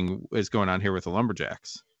reality thing is going on here with the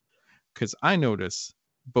Lumberjacks, because I notice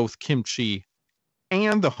both Kimchi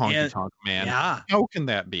and the Honky Tonk Man. Yeah. How can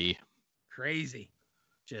that be? Crazy.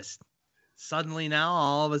 Just suddenly now,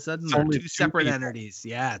 all of a sudden, they're two separate entities.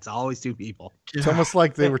 Yeah, it's always two people. It's almost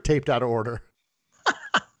like they were taped out of order.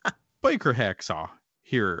 Biker Hacksaw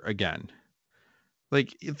here again.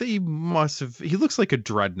 Like, they must have. He looks like a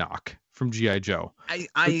Dreadnought from G.I. Joe.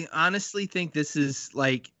 I honestly think this is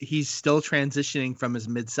like he's still transitioning from his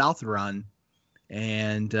Mid-South run,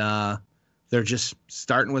 and they're just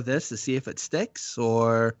starting with this to see if it sticks,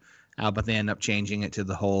 or how about they end up changing it to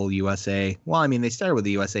the whole USA. Well, I mean, they started with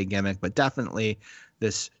the USA gimmick, but definitely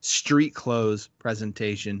this street clothes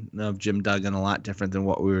presentation of Jim Duggan, a lot different than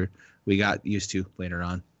what we got used to later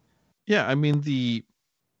on. Yeah, I mean,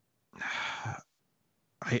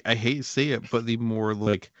 I hate to say it, but the more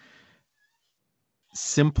like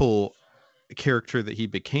simple character that he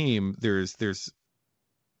became, there's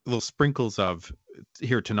little sprinkles of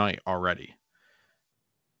here tonight already.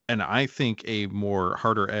 And I think a more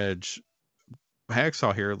harder edge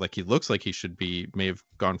Hacksaw here, like he looks like he should be, may have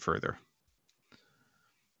gone further.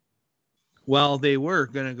 Well, they were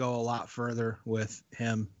going to go a lot further with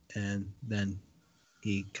him, and then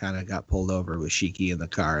he kind of got pulled over with Shiki in the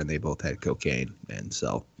car, and they both had cocaine. And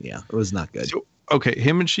so, yeah, it was not good. So, okay,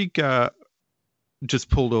 him and Sheik just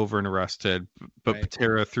pulled over and arrested, but right.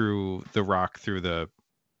 Patera threw the rock through the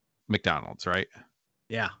McDonald's, right?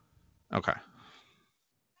 Yeah. Okay.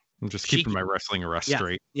 I'm just keeping my wrestling arrest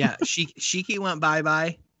straight. Yeah, Shiki went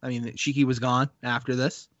bye-bye. I mean, Shiki was gone after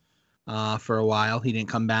this for a while. He didn't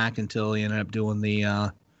come back until he ended up doing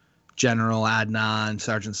the General Adnan,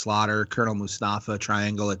 Sergeant Slaughter, Colonel Mustafa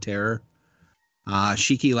Triangle of Terror.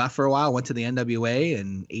 Shiki left for a while, went to the NWA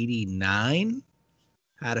in '89,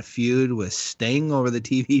 had a feud with Sting over the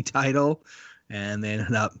TV title, and they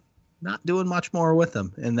ended up not doing much more with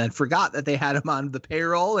him, and then forgot that they had him on the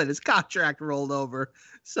payroll, and his contract rolled over.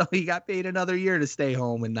 So he got paid another year to stay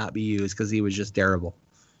home and not be used because he was just terrible.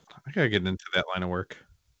 I gotta get into that line of work.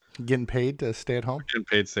 Getting paid to stay at home? Getting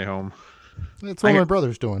paid to stay home. That's what my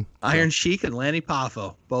brother's doing. Iron Sheik and Lanny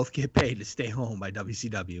Poffo both get paid to stay home by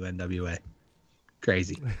WCW, NWA.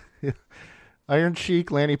 Crazy. Iron Sheik,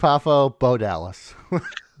 Lanny Poffo, Bo Dallas.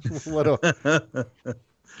 What a...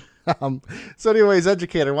 So anyways,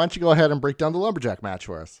 Educator, why don't you go ahead and break down the Lumberjack match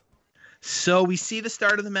for us? So we see the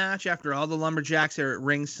start of the match after all the Lumberjacks are at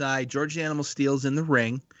ringside. George the Animal Steel's in the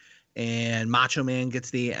ring, and Macho Man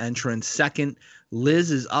gets the entrance second.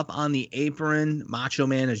 Liz is up on the apron. Macho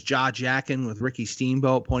Man is jaw-jacking with Ricky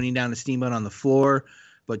Steamboat, pointing down to Steamboat on the floor.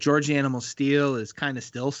 But George the Animal Steel is kind of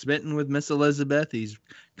still smitten with Miss Elizabeth. He's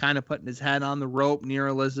kind of putting his head on the rope near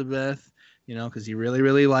Elizabeth, you know, because he really,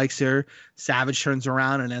 really likes her. Savage turns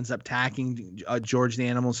around and ends up attacking George the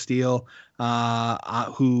Animal Steel,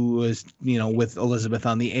 who is, you know, with Elizabeth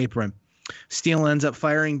on the apron. Steel ends up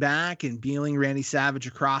firing back and beeling Randy Savage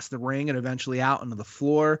across the ring and eventually out onto the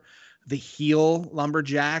floor. The heel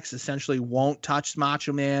Lumberjacks essentially won't touch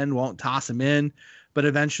Macho Man, won't toss him in, but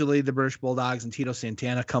eventually the British Bulldogs and Tito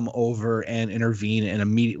Santana come over and intervene and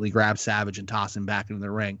immediately grab Savage and toss him back into the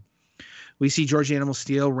ring. We see George the Animal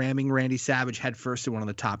Steel ramming Randy Savage headfirst to one of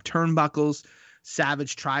the top turnbuckles.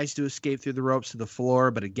 Savage tries to escape through the ropes to the floor,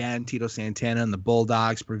 but again, Tito Santana and the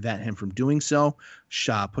Bulldogs prevent him from doing so,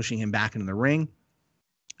 pushing him back into the ring.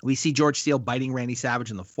 We see George Steele biting Randy Savage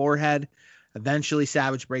in the forehead. Eventually,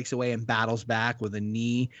 Savage breaks away and battles back with a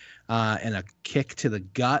knee and a kick to the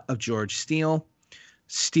gut of George Steele.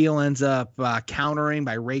 Steele ends up countering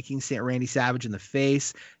by raking Randy Savage in the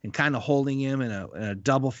face and kind of holding him in a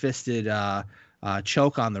double-fisted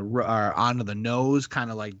choke on onto the nose,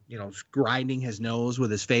 kind of like, you know, grinding his nose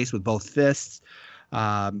with his face with both fists.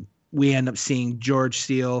 We end up seeing George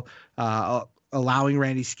Steele allowing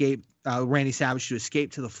Randy Savage to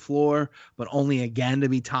escape to the floor, but only again to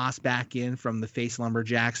be tossed back in from the face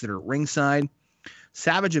Lumberjacks that are at ringside.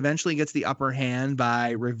 Savage eventually gets the upper hand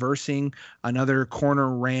by reversing another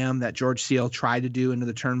corner ram that George Steele tried to do into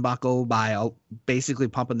the turnbuckle by basically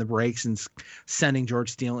pumping the brakes and sending George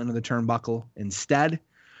Steele into the turnbuckle instead.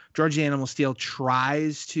 George the Animal Steel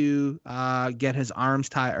tries to gets his arms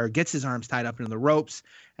tied up into the ropes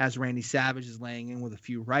as Randy Savage is laying in with a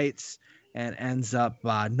few rights and ends up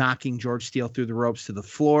knocking George Steele through the ropes to the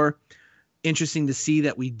floor. Interesting to see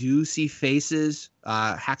that we do see faces.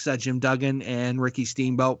 Hacksaw Jim Duggan and Ricky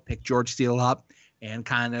Steamboat pick George Steele up and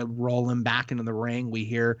kind of roll him back into the ring. We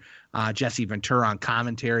hear Jesse Ventura on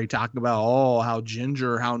commentary talking about, oh, how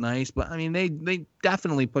ginger, how nice. But, I mean, they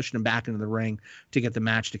definitely pushed him back into the ring to get the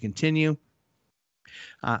match to continue.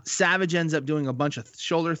 Savage ends up doing a bunch of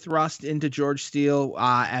shoulder thrust into George Steele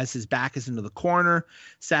as his back is into the corner.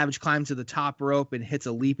 Savage climbs to the top rope and hits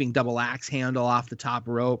a leaping double axe handle off the top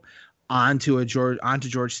rope onto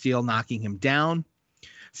George Steele, knocking him down.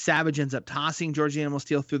 Savage ends up tossing George the Animal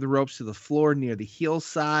Steel through the ropes to the floor near the heel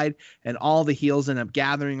side, and all the heels end up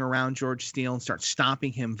gathering around George Steele and start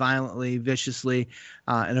stomping him violently, viciously.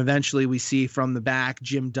 And eventually we see from the back,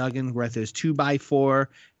 Jim Duggan with his 2x4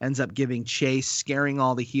 ends up giving chase, scaring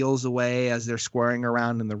all the heels away as they're squaring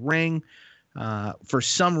around in the ring. For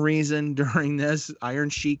some reason during this, Iron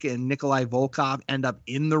Sheik and Nikolai Volkov end up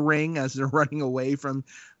in the ring as they're running away from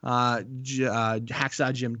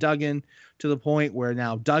Hacksaw Jim Duggan, to the point where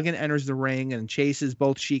now Duggan enters the ring and chases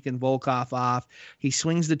both Sheik and Volkov off. He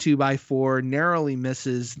swings the 2x4, narrowly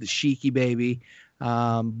misses the Sheiky baby,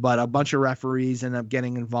 But a bunch of referees end up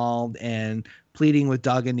getting involved and pleading with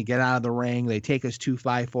Duggan to get out of the ring. They take us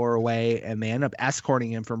 254 away, and they end up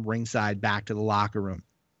escorting him from ringside back to the locker room.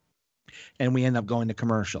 And we end up going to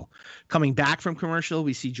commercial. Coming back from commercial,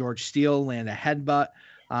 we see George Steele land a headbutt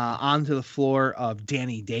onto the floor of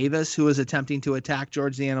Danny Davis, who was attempting to attack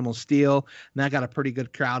George the Animal Steele. And that got a pretty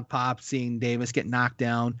good crowd pop, seeing Davis get knocked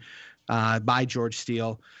down by George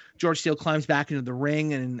Steele. George Steele climbs back into the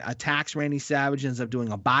ring and attacks Randy Savage, ends up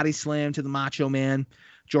doing a body slam to the Macho Man.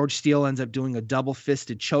 George Steele ends up doing a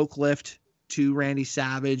double-fisted choke lift to Randy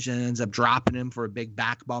Savage and ends up dropping him for a big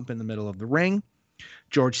back bump in the middle of the ring.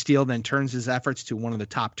 George Steele then turns his efforts to one of the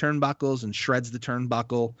top turnbuckles and shreds the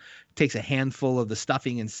turnbuckle, takes a handful of the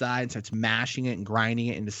stuffing inside and starts mashing it and grinding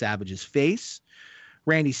it into Savage's face.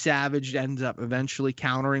 Randy Savage ends up eventually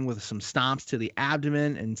countering with some stomps to the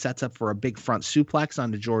abdomen and sets up for a big front suplex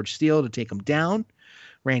onto George Steele to take him down.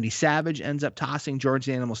 Randy Savage ends up tossing George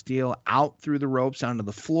the Animal Steele out through the ropes onto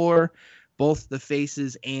the floor. Both the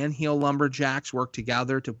faces and heel lumberjacks work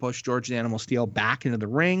together to push George the Animal Steele back into the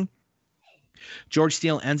ring. George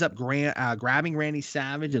Steele ends up grabbing Randy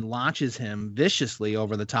Savage and launches him viciously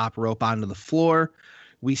over the top rope onto the floor.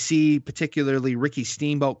 We see particularly Ricky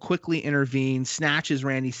Steamboat quickly intervene, snatches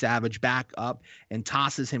Randy Savage back up, and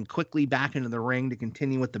tosses him quickly back into the ring to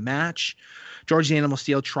continue with the match. George the Animal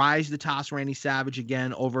Steele tries to toss Randy Savage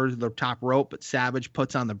again over the top rope, but Savage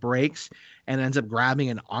puts on the brakes and ends up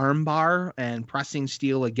grabbing an arm bar and pressing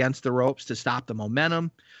Steele against the ropes to stop the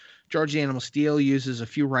momentum. George the Animal Steele uses a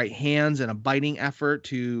few right hands and a biting effort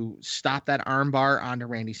to stop that arm bar onto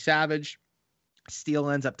Randy Savage. Steele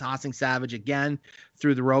ends up tossing Savage again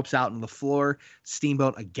through the ropes out on the floor.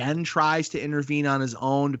 Steamboat again tries to intervene on his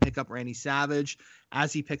own to pick up Randy Savage.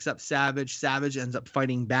 As he picks up Savage, Savage ends up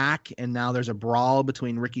fighting back, and now there's a brawl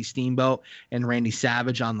between Ricky Steamboat and Randy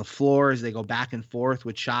Savage on the floor as they go back and forth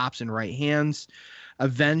with chops and right hands.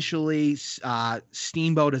 Eventually,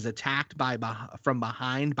 Steamboat is attacked from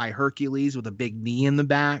behind by Hercules with a big knee in the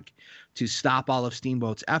back to stop all of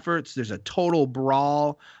Steamboat's efforts. There's a total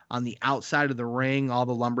brawl on the outside of the ring. All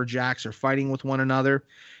the lumberjacks are fighting with one another.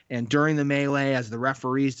 And during the melee, as the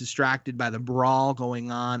referee is distracted by the brawl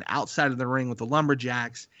going on outside of the ring with the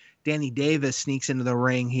lumberjacks, Danny Davis sneaks into the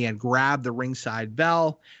ring. He had grabbed the ringside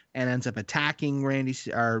bell and ends up attacking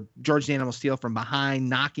George the Animal Steele from behind,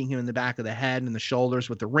 knocking him in the back of the head and the shoulders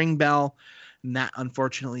with the ring bell. And that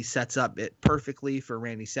unfortunately sets up it perfectly for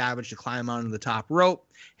Randy Savage to climb onto the top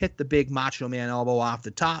rope, hit the big Macho Man elbow off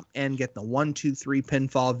the top, and get the 1-2-3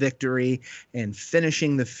 pinfall victory, and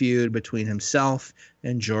finishing the feud between himself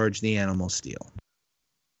and George the Animal Steele.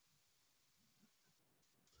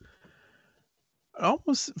 It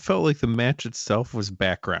almost felt like the match itself was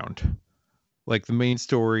background. Like the main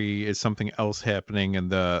story is something else happening,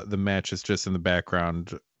 and the match is just in the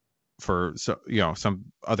background for some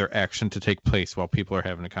other action to take place while people are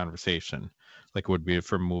having a conversation, like it would be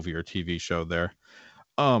for a movie or TV show there.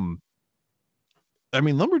 I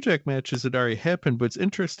mean, lumberjack matches had already happened, but it's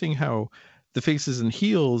interesting how the faces and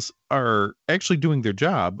heels are actually doing their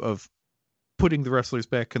job of putting the wrestlers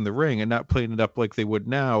back in the ring and not playing it up like they would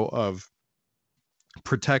now of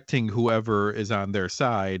protecting whoever is on their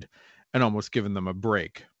side and almost giving them a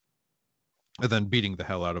break, and then beating the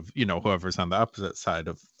hell out of whoever's on the opposite side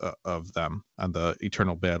of them on the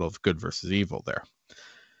eternal battle of good versus evil there.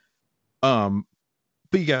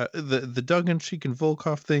 But you got the Duggan, Sheik, and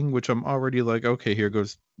Volkov thing, which I'm already like, okay, here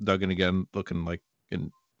goes Duggan again, looking like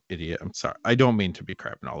an idiot. I'm sorry, I don't mean to be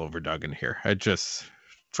crapping all over Duggan here. It just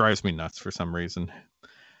drives me nuts for some reason.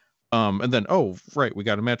 And then, oh, right, we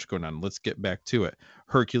got a match going on. Let's get back to it.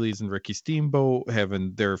 Hercules and Ricky Steamboat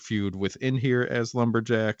having their feud within here as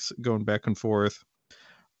lumberjacks, going back and forth.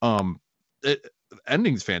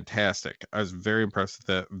 Ending's fantastic. I was very impressed with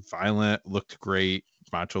that. Violent, looked great.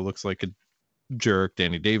 Macho looks like a jerk.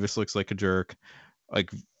 Danny Davis looks like a jerk. Like,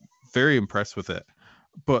 very impressed with it.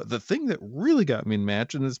 But the thing that really got me in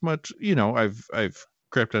match, and as much, I've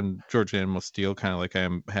crapped on George Animal Steele, kind of like I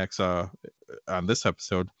am Hacksaw on this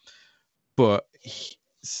episode. But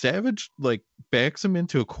Savage backs him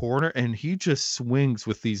into a corner, and he just swings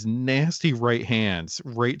with these nasty right hands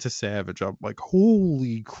right to Savage. I'm like,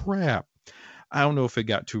 holy crap. I don't know if it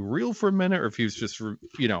got too real for a minute or if he was just,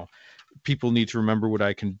 people need to remember what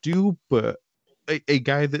I can do. But a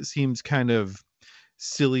guy that seems kind of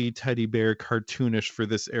silly, teddy bear, cartoonish for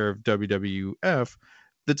this era of WWF,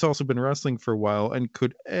 that's also been wrestling for a while and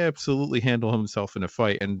could absolutely handle himself in a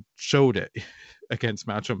fight, and showed it against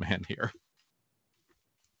Macho Man here.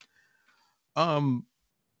 I'm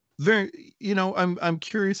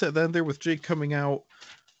curious at the end there with Jake coming out,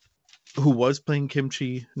 who was playing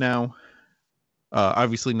Kimchi now.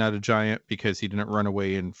 Obviously not a giant because he didn't run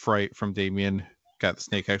away in fright from Damien. Got the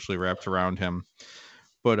snake actually wrapped around him.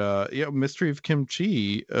 But Mystery of Kim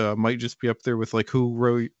Chi might just be up there with like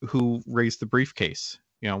who raised the briefcase.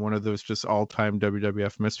 One of those just all-time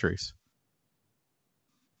WWF mysteries.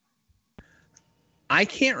 I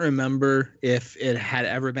can't remember if it had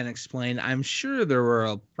ever been explained. I'm sure there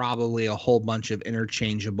were probably a whole bunch of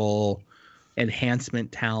interchangeable enhancement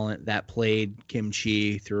talent that played Kim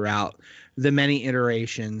Chi throughout the many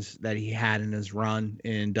iterations that he had in his run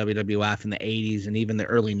in WWF in the 80s and even the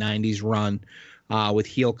early 90s run with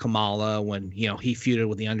heel Kamala when he feuded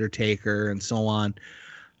with the Undertaker and so on.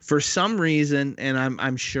 For some reason, and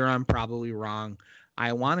I'm sure I'm probably wrong,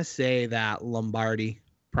 I want to say that Lombardi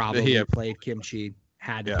probably played Kim Chi.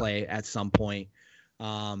 Had to play at some point.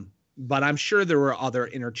 But I'm sure there were other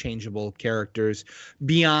interchangeable characters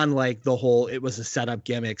beyond like the whole, it was a setup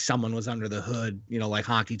gimmick. Someone was under the hood, like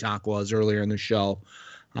Honky Tonk was earlier in the show.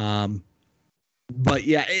 But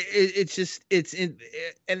yeah, it's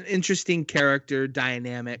an interesting character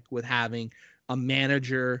dynamic with having a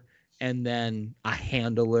manager and then a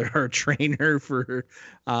handler or trainer for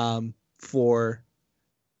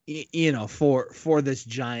this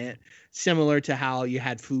giant, similar to how you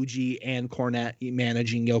had Fuji and Cornette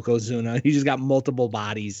managing Yokozuna. You just got multiple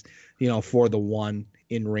bodies, for the one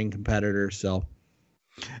in-ring competitor. So,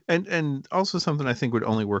 and also something I think would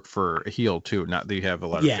only work for a heel too. Not that you have a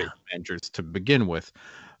lot of face managers to begin with,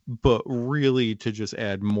 but really to just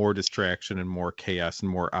add more distraction and more chaos and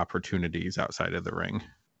more opportunities outside of the ring.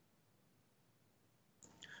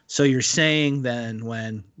 So you're saying then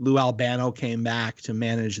when Lou Albano came back to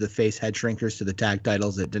manage the face head shrinkers to the tag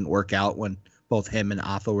titles, it didn't work out when both him and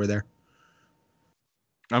Alpha were there?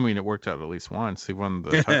 I mean, it worked out at least once. He won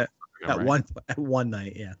the title at one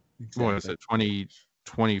night, yeah. Exactly. What was it,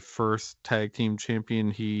 21st tag team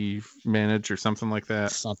champion he managed or something like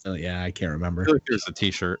that? Something, yeah, I can't remember. I feel like there's a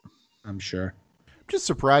t-shirt. I'm sure. I'm just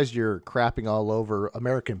surprised you're crapping all over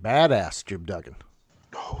American Badass Jim Duggan.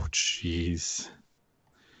 Oh, jeez.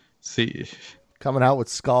 See, coming out with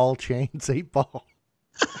skull, chains, 8-ball.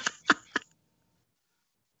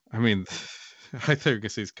 I mean, I think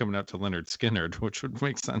he's coming out to Leonard Skinner, which would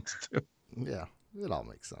make sense too. Yeah, it all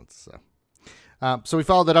makes sense. So we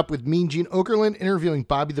followed that up with Mean Gene Okerlund interviewing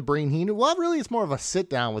Bobby the Brain Heenan. Well, really, it's more of a sit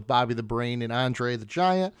down with Bobby the Brain and Andre the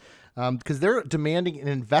Giant because they're demanding an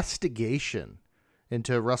investigation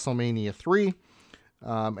into WrestleMania 3.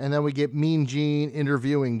 And then we get Mean Gene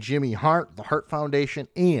interviewing Jimmy Hart, the Hart Foundation,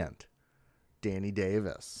 and Danny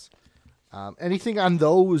Davis. Anything on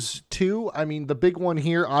those two? I mean, the big one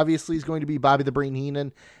here obviously is going to be Bobby the Brain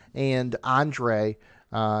Heenan and Andre,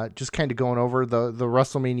 just kind of going over the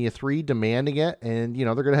WrestleMania 3, demanding it, and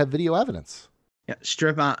they're going to have video evidence. Yeah,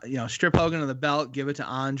 strip Hogan of the belt, give it to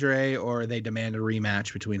Andre, or they demand a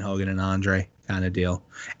rematch between Hogan and Andre, kind of deal.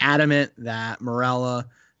 Adamant that Morella,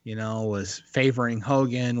 was favoring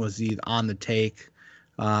Hogan, was on the take,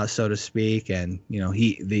 so to speak. And,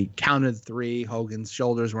 they counted 3. Hogan's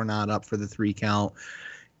shoulders were not up for the 3 count.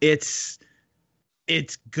 It's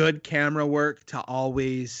good camera work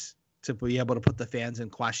to be able to put the fans in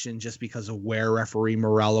question just because of where referee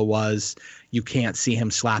Morella was. You can't see him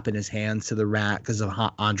slapping his hands to the mat because of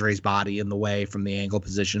Andre's body in the way from the angle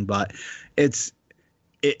position. But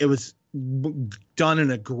it was done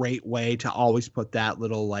in a great way to always put that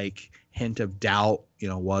little hint of doubt.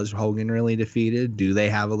 Was Hogan really defeated? Do they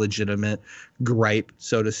have a legitimate gripe,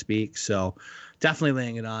 so to speak? So definitely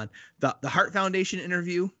laying it on. The Hart Foundation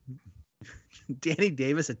interview, Danny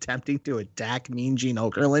Davis attempting to attack Mean Gene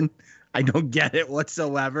Okerlund. I don't get it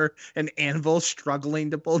whatsoever. And Anvil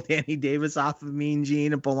struggling to pull Danny Davis off of Mean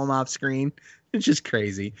Gene and pull him off screen. It's just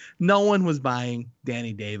crazy. No one was buying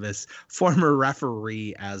Danny Davis, former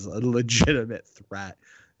referee, as a legitimate threat.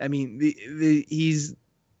 I mean, he's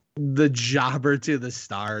the jobber to the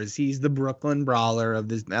stars. He's the Brooklyn Brawler of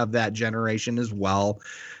that generation as well.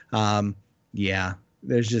 Yeah,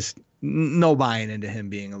 there's just no buying into him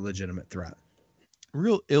being a legitimate threat.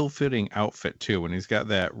 Real ill-fitting outfit too. When he's got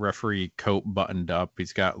that referee coat buttoned up,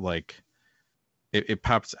 he's got it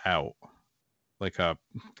pops out like a.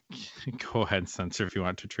 Go ahead, censor if you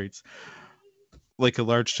want to treats. Like a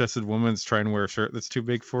large-chested woman's trying to wear a shirt that's too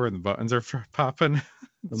big for her, and the buttons are popping.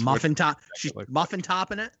 The muffin top. She's muffin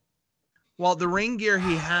topping it. Well, the ring gear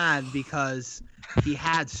he had because he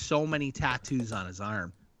had so many tattoos on his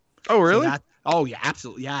arm. Oh, really? Yeah,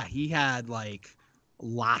 absolutely. Yeah, he had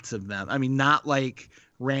lots of them. I mean, not like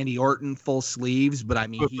Randy Orton full sleeves, but I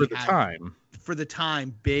mean, for the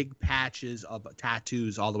time, big patches of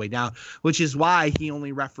tattoos all the way down, which is why he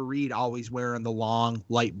only refereed always wearing the long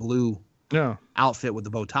light blue outfit with the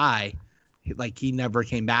bow tie, he never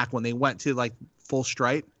came back when they went to like full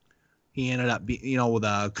stripe. He ended up with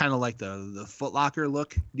a kind of like the Foot Locker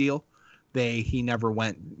look deal. He never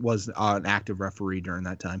was an active referee during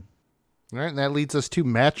that time. All right, and that leads us to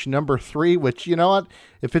match number 3, which, you know what?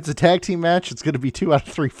 If it's a tag team match, it's going to be 2 out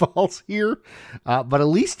of 3 falls here. But at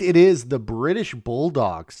least it is the British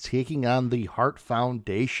Bulldogs taking on the Hart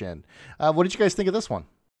Foundation. What did you guys think of this one?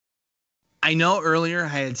 I know earlier I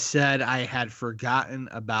had said I had forgotten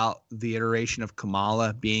about the iteration of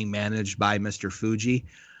Kamala being managed by Mr. Fuji,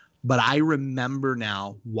 but I remember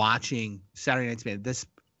now watching Saturday Night Smackdown, this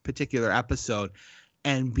particular episode,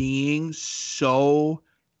 and being so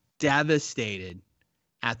devastated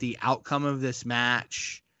at the outcome of this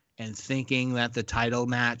match and thinking that the title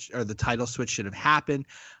match or the title switch should have happened.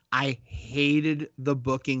 I hated the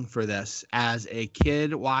booking for this. As a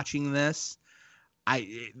kid watching this,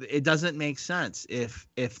 it doesn't make sense. If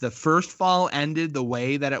the first fall ended the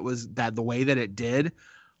way that it did,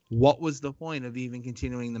 what was the point of even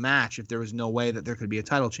continuing the match if there was no way that there could be a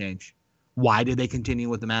title change? Why did they continue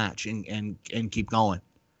with the match and keep going?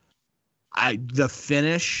 The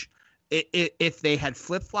finish, if they had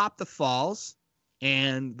flip-flopped the falls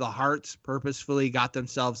and the Harts purposefully got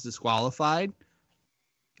themselves disqualified,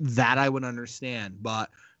 that I would understand. But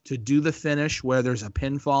to do the finish where there's a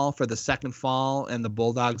pinfall for the second fall and the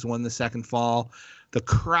Bulldogs won the second fall, the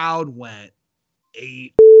crowd went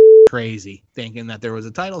crazy thinking that there was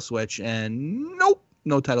a title switch, and nope,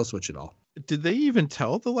 no title switch at all. Did they even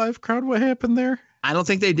tell the live crowd what happened there? I don't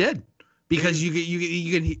think they did, because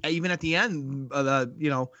you can even at the end,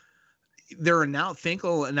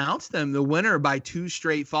 Finkel announced them the winner by 2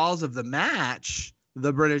 straight falls of the match,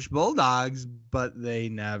 the British Bulldogs, but they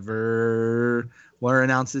never were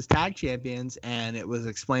announced as tag champions, and it was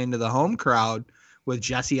explained to the home crowd with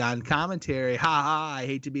Jesse on commentary. I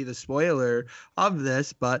hate to be the spoiler of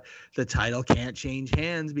this, but the title can't change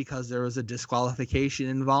hands because there was a disqualification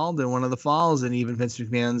involved in one of the falls, and even Vince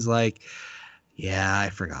McMahon's like, yeah,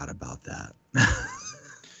 I forgot about that.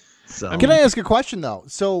 So can I ask a question though?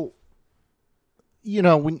 So,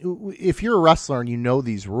 if you're a wrestler and you know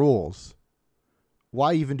these rules,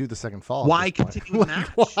 why even do the second fall? Why continue the match?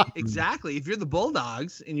 Why? Exactly. If you're the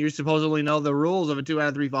Bulldogs and you supposedly know the rules of a 2 out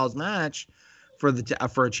of 3 falls match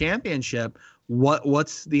for a championship,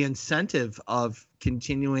 what's the incentive of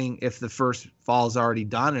continuing if the first fall is already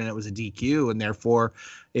done and it was a DQ, and therefore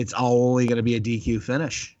it's only going to be a DQ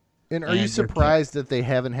finish? And are you surprised that they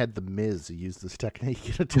haven't had the Miz use this technique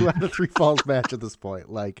in a 2 out of 3 falls match at this point?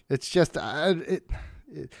 Like, it's just I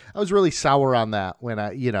was really sour on that when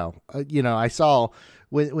I saw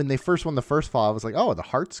when they first won the first fall. I was like, oh, the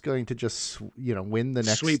Hart's going to just win the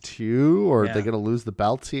next sweep 2, or they're going to lose the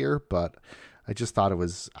belts here. But I just thought it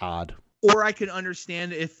was odd. Or I could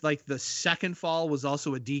understand if like the second fall was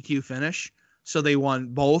also a DQ finish, so they won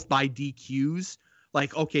both by DQs.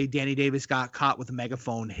 Like, okay, Danny Davis got caught with a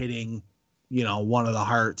megaphone hitting, one of the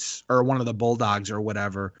Harts or one of the Bulldogs or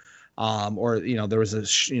whatever. Or there was a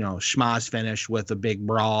schmaz finish with a big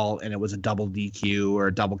brawl and it was a double DQ or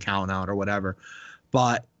a double count out or whatever.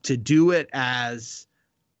 But to do it as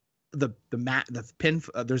there's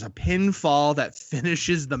a pinfall that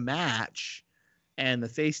finishes the match and the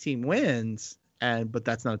face team wins, but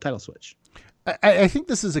that's not a title switch. I think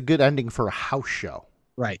this is a good ending for a house show.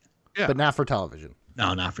 Right. Yeah. But not for television.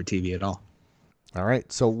 No, not for TV at all. All right.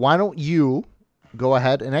 So why don't you go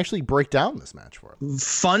ahead and actually break down this match for us?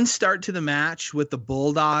 Fun start to the match with the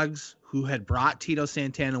Bulldogs, who had brought Tito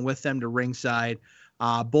Santana with them to ringside.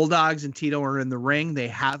 Bulldogs and Tito are in the ring. They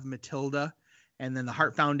have Matilda, and then the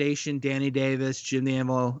Hart Foundation, Danny Davis, Jimmy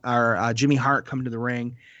Hart come to the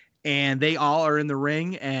ring, and they all are in the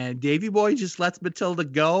ring. And Davey Boy just lets Matilda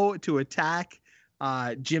go to attack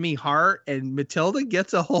Jimmy Hart, and Matilda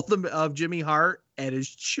gets a hold of Jimmy Hart and is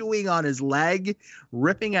chewing on his leg,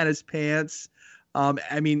 ripping at his pants.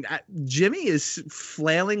 Jimmy is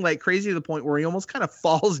flailing like crazy to the point where he almost kind of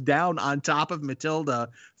falls down on top of Matilda,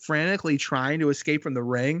 frantically trying to escape from the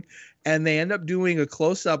ring. And they end up doing a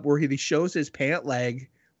close-up where he shows his pant leg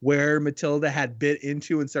where Matilda had bit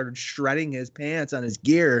into and started shredding his pants on his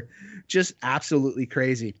gear. Just absolutely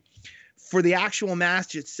crazy. For the actual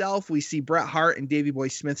match itself, we see Bret Hart and Davey Boy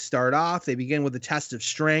Smith start off. They begin with a test of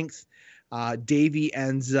strength. Davey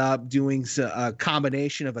ends up doing a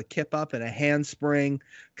combination of a kip up and a handspring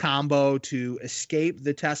combo to escape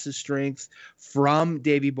the test of strength from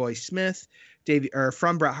Davey Boy Smith.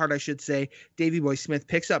 From Bret Hart, I should say. Davey Boy Smith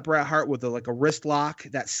picks up Bret Hart with a wrist lock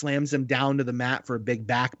that slams him down to the mat for a big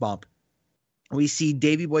back bump. We see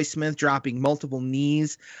Davey Boy Smith dropping multiple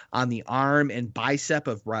knees on the arm and bicep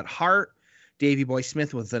of Bret Hart. Davey Boy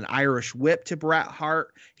Smith with an Irish whip to Bret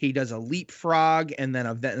Hart. He does a leapfrog and then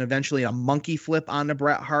eventually a monkey flip onto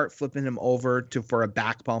Bret Hart, flipping him over for a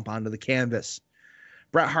back bump onto the canvas.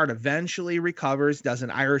 Bret Hart eventually recovers, does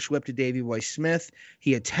an Irish whip to Davey Boy Smith.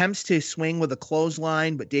 He attempts to swing with a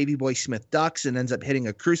clothesline, but Davey Boy Smith ducks and ends up hitting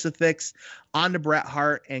a crucifix onto Bret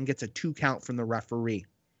Hart and gets a 2 count from the referee.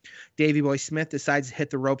 Davey Boy Smith decides to hit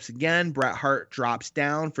the ropes again. Bret Hart drops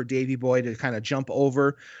down for Davey Boy to kind of jump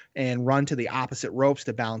over and run to the opposite ropes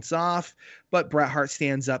to bounce off, but Bret Hart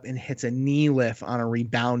stands up and hits a knee lift on a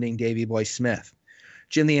rebounding Davey Boy Smith.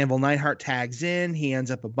 Jim the Anvil Neidhart tags in. He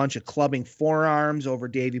ends up a bunch of clubbing forearms over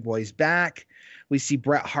Davey Boy's back. We see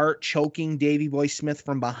Bret Hart choking Davey Boy Smith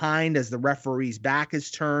from behind as the referee's back is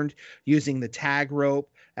turned, using the tag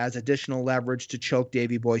rope as additional leverage to choke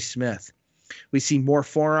Davey Boy Smith. We see more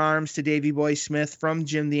forearms to Davey Boy Smith from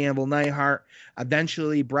Jim the Anvil Neidhart.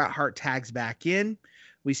 Eventually, Bret Hart tags back in.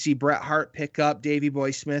 We see Bret Hart pick up Davey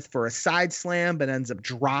Boy Smith for a side slam, but ends up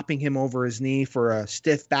dropping him over his knee for a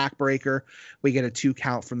stiff backbreaker. We get a 2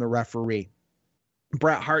 count from the referee.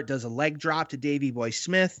 Bret Hart does a leg drop to Davey Boy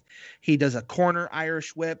Smith. He does a corner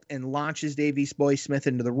Irish whip and launches Davey Boy Smith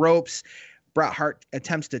into the ropes. Bret Hart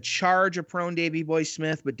attempts to charge a prone Davey Boy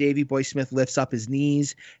Smith, but Davey Boy Smith lifts up his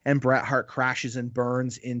knees, and Bret Hart crashes and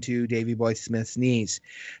burns into Davey Boy Smith's knees.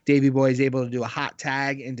 Davey Boy is able to do a hot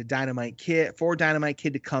tag into Dynamite Kid for Dynamite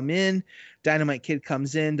Kid to come in. Dynamite Kid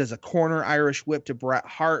comes in, does a corner Irish whip to Bret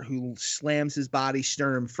Hart, who slams his body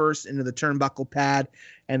sternum first into the turnbuckle pad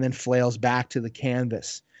and then flails back to the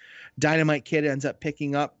canvas. Dynamite Kid ends up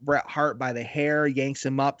picking up Bret Hart by the hair, yanks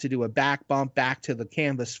him up to do a back bump back to the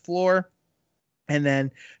canvas floor, and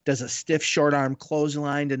then does a stiff short arm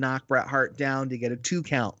clothesline to knock Bret Hart down to get a 2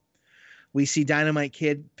 count. We see Dynamite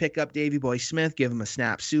Kid pick up Davey Boy Smith, give him a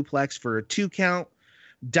snap suplex for a 2 count.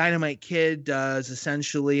 Dynamite Kid does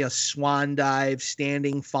essentially a swan dive,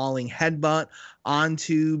 standing, falling headbutt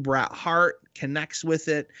onto Bret Hart, connects with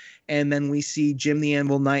it, and then we see Jim the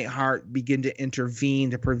Anvil Neidhart begin to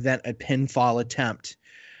intervene to prevent a pinfall attempt.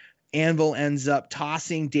 Anvil ends up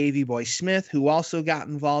tossing Davey Boy Smith, who also got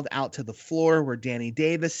involved, out to the floor where Danny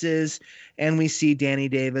Davis is, and we see Danny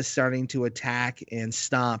Davis starting to attack and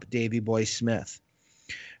stomp Davey Boy Smith.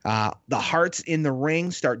 The Harts in the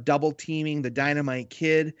ring start double teaming the Dynamite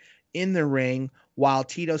Kid in the ring, while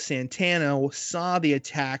Tito Santana saw the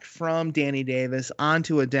attack from Danny Davis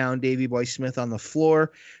onto a down Davey Boy Smith on the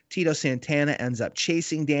floor. Tito Santana ends up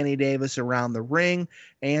chasing Danny Davis around the ring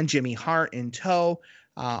and Jimmy Hart in tow.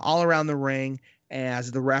 All around the ring,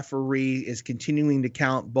 as the referee is continuing to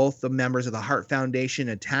count both the members of the Hart Foundation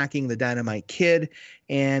attacking the Dynamite Kid,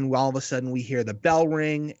 and all of a sudden we hear the bell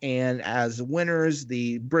ring, and as winners,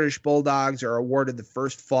 the British Bulldogs are awarded the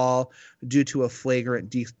first fall due to a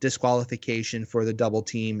flagrant disqualification for the double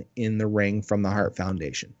team in the ring from the Hart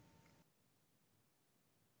Foundation.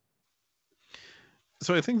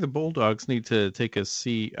 So I think the Bulldogs need to take a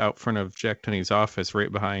seat out front of Jack Tunney's office,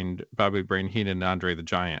 right behind Bobby Brain Heenan and Andre the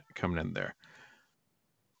Giant coming in there.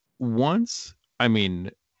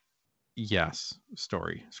 Yes,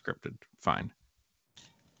 story scripted, fine.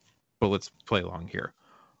 But let's play along here.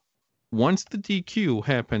 Once the DQ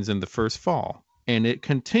happens in the first fall and it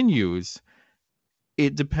continues,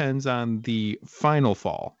 it depends on the final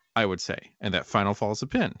fall, I would say. And that final fall is a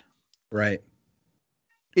pin. Right.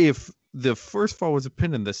 If the first fall was a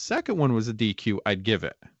pin and the second one was a DQ, I'd give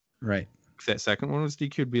it. Right. If that second one was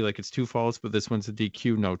DQ, it'd be like it's 2 falls, but this one's a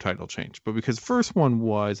DQ, no title change. But because first one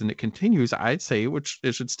was and it continues, I'd say it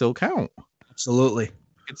should still count. Absolutely.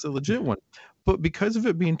 It's a legit one. But because of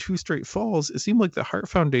it being 2 straight falls, it seemed like the Hart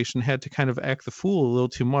Foundation had to kind of act the fool a little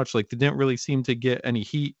too much. Like they didn't really seem to get any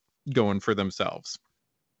heat going for themselves.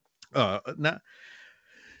 Not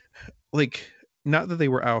that they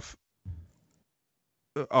were off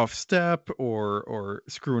step or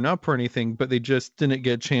screwing up or anything, but they just didn't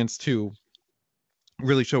get a chance to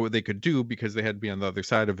really show what they could do because they had to be on the other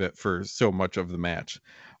side of it for so much of the match.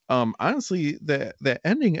 Honestly, that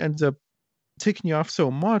ending ends up ticking you off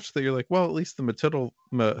so much that you're like, well, at least the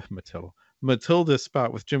Matilda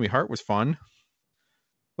spot with Jimmy Hart was fun.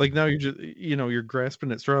 Like now you're just, you're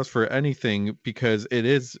grasping at straws for anything because it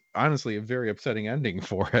is honestly a very upsetting ending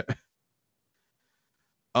for it.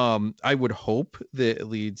 I would hope that it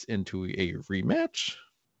leads into a rematch.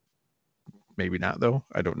 Maybe not though.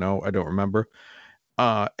 I don't know. I don't remember.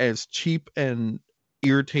 As cheap and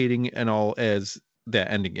irritating and all as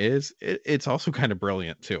that ending is, it's also kind of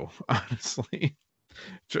brilliant too, honestly.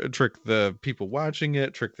 Trick the people watching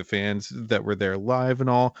it, trick the fans that were there live and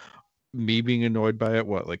all. Me being annoyed by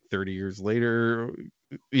it, 30 years later,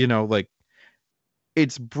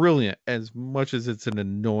 it's brilliant as much as it's an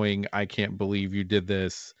annoying, I can't believe you did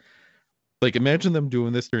this. Like, imagine them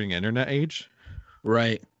doing this during internet age.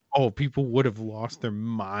 Right. Oh, people would have lost their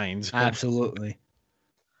minds. Absolutely.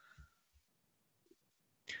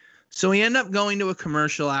 So we end up going to a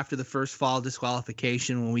commercial after the first fall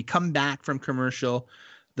disqualification. When we come back from commercial,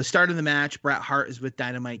 the start of the match, Bret Hart is with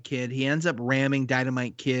Dynamite Kid. He ends up ramming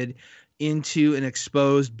Dynamite Kid into an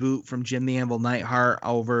exposed boot from Jim the Anvil Neidhart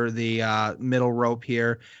over the middle rope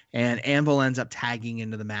here, and Anvil ends up tagging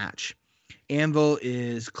into the match. Anvil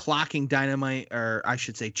is clocking Dynamite, or I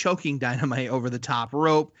should say choking Dynamite over the top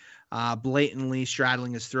rope, blatantly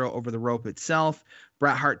straddling his throat over the rope itself.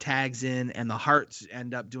 Bret Hart tags in, and the Harts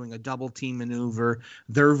end up doing a double team maneuver,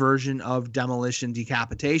 their version of Demolition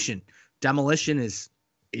Decapitation. Demolition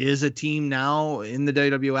is a team now in the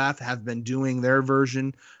WWF, have been doing their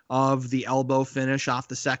version of the elbow finish off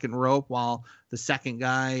the second rope while the second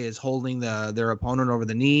guy is holding their opponent over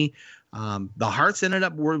the knee. The Harts ended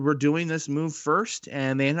up were doing this move first,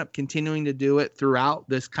 and they ended up continuing to do it throughout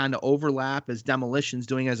this kind of overlap as Demolition's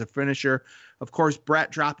doing as a finisher. Of course,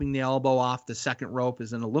 Bret dropping the elbow off the second rope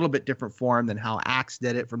is in a little bit different form than how Axe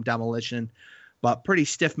did it from Demolition, but pretty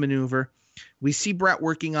stiff maneuver. We see Bret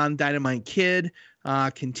working on Dynamite Kid,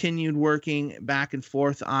 continued working back and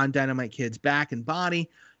forth on Dynamite Kid's back and body.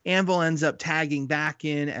 Anvil ends up tagging back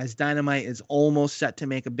in as Dynamite is almost set to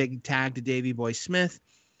make a big tag to Davey Boy Smith.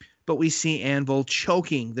 But we see Anvil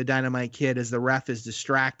choking the Dynamite Kid as the ref is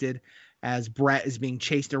distracted as Bret is being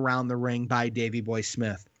chased around the ring by Davey Boy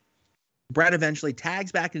Smith. Bret eventually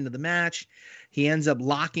tags back into the match. He ends up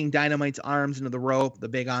locking Dynamite's arms into the rope, the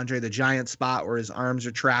big Andre the Giant spot where his arms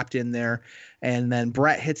are trapped in there. And then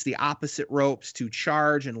Bret hits the opposite ropes to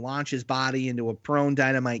charge and launch his body into a prone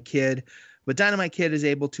Dynamite Kid. But Dynamite Kid is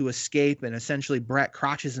able to escape, and essentially Bret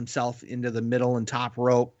crotches himself into the middle and top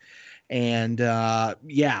rope. And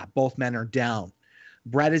both men are down.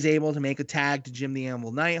 Bret is able to make a tag to Jim the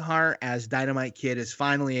Anvil Neidhart as Dynamite Kid is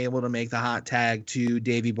finally able to make the hot tag to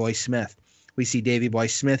Davey Boy Smith. We see Davey Boy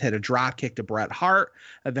Smith hit a drop kick to Bret Hart,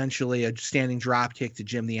 eventually a standing drop kick to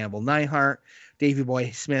Jim the Anvil Neidhart. Davey Boy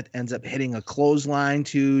Smith ends up hitting a clothesline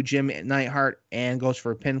to Jim Neidhart and goes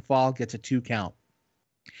for a pinfall, gets a 2 count.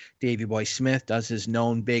 Davey Boy Smith does his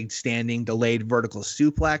known big standing delayed vertical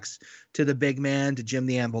suplex to the big man, to Jim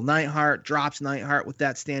the Anvil Neidhart, drops Neidhart with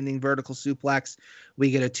that standing vertical suplex.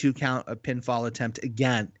 We get a 2 count, a pinfall attempt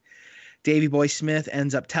again. Davey Boy Smith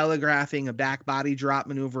ends up telegraphing a back body drop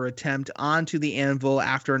maneuver attempt onto the Anvil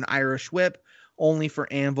after an Irish whip, only for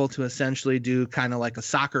Anvil to essentially do kind of like a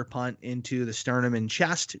soccer punt into the sternum and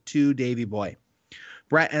chest to Davey Boy.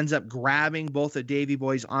 Bret ends up grabbing both of Davey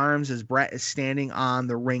Boy's arms as Bret is standing on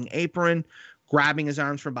the ring apron, grabbing his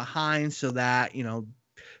arms from behind so that,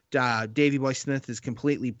 Davey Boy Smith is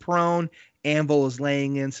completely prone. Anvil is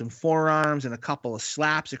laying in some forearms and a couple of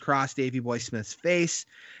slaps across Davey Boy Smith's face.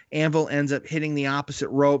 Anvil ends up hitting the opposite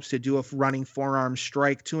ropes to do a running forearm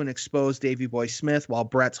strike to an exposed Davey Boy Smith while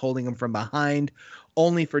Bret's holding him from behind,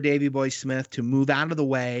 only for Davey Boy Smith to move out of the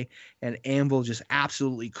way, and Anvil just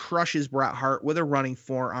absolutely crushes Bret Hart with a running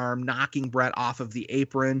forearm, knocking Bret off of the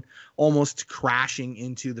apron, almost crashing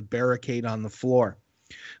into the barricade on the floor.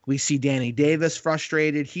 We see Danny Davis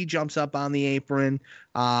frustrated. He jumps up on the apron,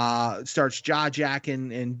 starts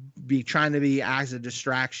jaw-jacking and trying to be as a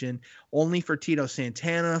distraction, only for Tito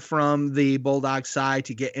Santana from the Bulldog side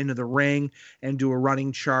to get into the ring and do a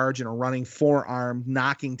running charge and a running forearm,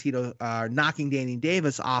 knocking Danny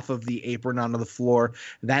Davis off of the apron onto the floor.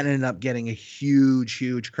 That ended up getting a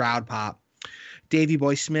huge crowd pop. Davey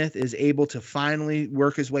Boy Smith is able to finally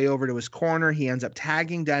work his way over to his corner. He ends up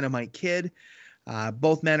tagging Dynamite Kid.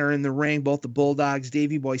 Both men are in the ring, both the Bulldogs.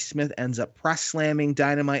 Davey Boy Smith ends up press slamming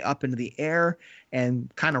Dynamite up into the air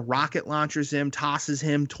and kind of rocket launchers him, tosses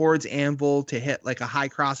him towards Anvil to hit like a high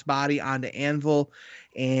crossbody onto Anvil.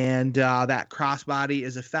 And that crossbody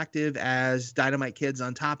is effective as Dynamite Kid's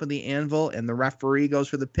on top of the Anvil, and the referee goes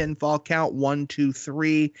for the pinfall count, 1, 2,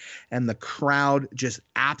 3, and the crowd just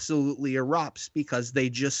absolutely erupts because they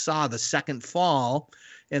just saw the second fall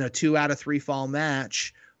in a 2 out of 3 fall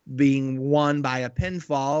match being won by a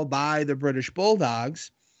pinfall by the British Bulldogs,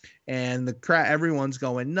 and everyone's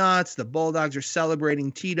going nuts. The Bulldogs are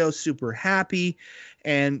celebrating. Tito's super happy,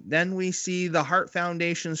 and then we see the Hart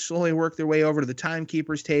Foundation slowly work their way over to the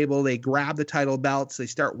timekeeper's table. They grab the title belts. They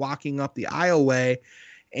start walking up the aisleway,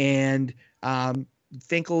 and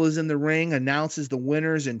Finkel is in the ring, announces the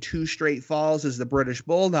winners in 2 straight falls as the British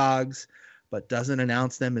Bulldogs, but doesn't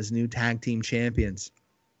announce them as new tag team champions.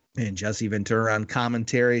 And Jesse Ventura on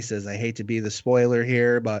commentary says, I hate to be the spoiler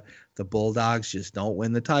here, but the Bulldogs just don't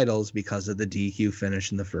win the titles because of the DQ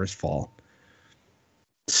finish in the first fall.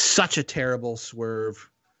 Such a terrible swerve.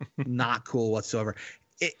 Not cool whatsoever.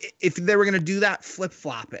 If they were going to do that,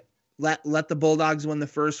 flip-flop it. Let the Bulldogs win the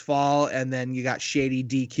first fall, and then you got shady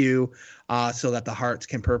DQ so that the Hearts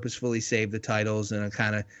can purposefully save the titles in a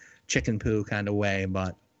kind of chicken poo kind of way,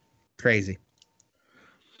 but crazy.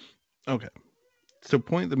 Okay. So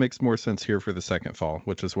point that makes more sense here for the second fall,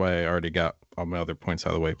 which is why I already got all my other points out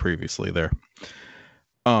of the way previously there.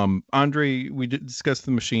 Andre, we did discuss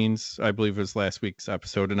the machines, I believe it was last week's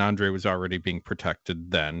episode, and Andre was already being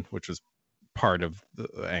protected then, which was part of the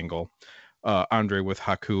angle. Andre with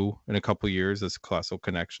Haku in a couple years as Colossal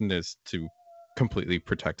Connection is to completely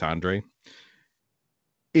protect Andre.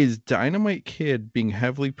 Is Dynamite Kid being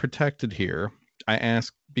heavily protected here? I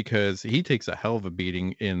ask because he takes a hell of a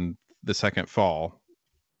beating in the second fall,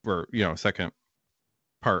 or second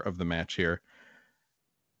part of the match here.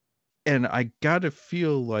 And I gotta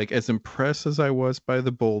feel like, as impressed as I was by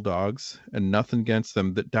the Bulldogs, and nothing against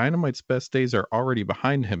them, that Dynamite's best days are already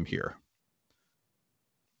behind him here.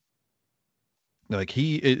 Like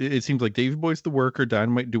it seems like Davey Boy's the worker.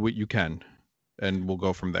 Dynamite, do what you can, and we'll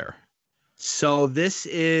go from there. So this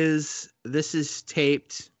is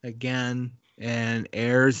taped again and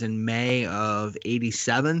airs in May of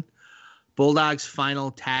 '87. Bulldogs'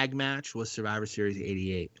 final tag match was Survivor Series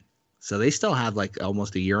 '88. So they still have like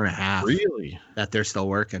almost a year and a half. Really? That they're still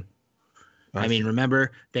working. I mean,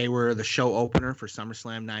 remember, they were the show opener for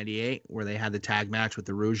SummerSlam '98, where they had the tag match with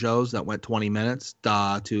the Rougeaus that went 20 minutes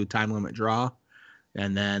to time limit draw.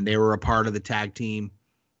 And then they were a part of the tag team,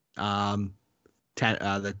 the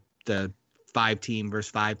 5-team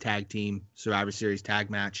versus 5 tag team Survivor Series tag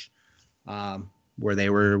match, where they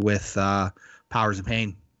were with Powers of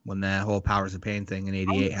Pain when that whole Powers of Pain thing in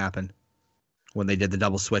 '88 happened. When they did the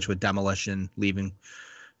double switch with Demolition, leaving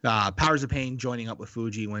Powers of Pain joining up with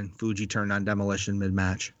Fuji when Fuji turned on Demolition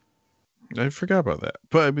mid-match. I forgot about that.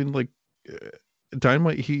 But I mean, like,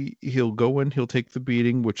 Dynamite, he'll go in, he'll take the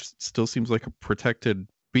beating, which still seems like a protected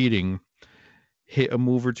beating, hit a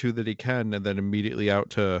move or two that he can, and then immediately out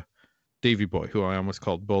to Davey Boy, who I almost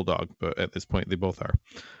called Bulldog, but at this point they both are.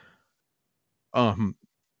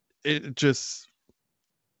 It just,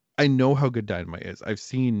 I know how good Dynamite is. I've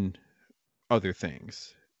seen other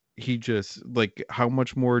things. He just, like, how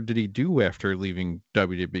much more did he do after leaving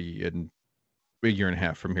WWE in a year and a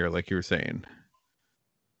half from here, like you were saying?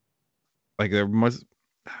 Like, there must...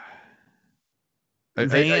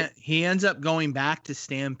 He ends up going back to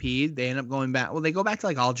Stampede. They end up going back. Well, they go back to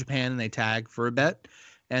like All Japan and they tag for a bit.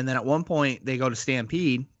 And then at one point they go to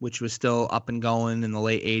Stampede, which was still up and going in the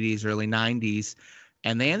late 80s, early 90s.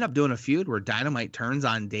 And they end up doing a feud where Dynamite turns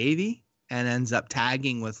on Davey and ends up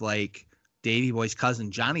tagging with like Davey Boy's cousin,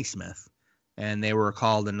 Johnny Smith. And they were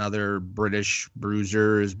called another British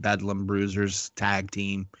Bruisers, Bedlam Bruisers tag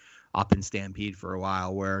team up in Stampede for a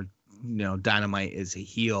while, where, Dynamite is a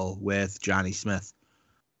heel with Johnny Smith.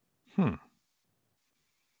 I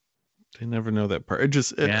never know that part. It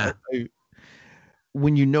just,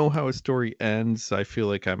 when you know how a story ends, I feel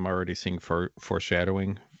like I'm already seeing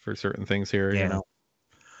foreshadowing for certain things here. Yeah.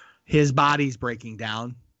 His body's breaking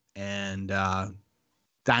down, and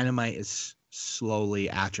Dynamite is slowly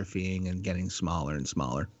atrophying and getting smaller and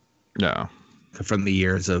smaller. Yeah. From the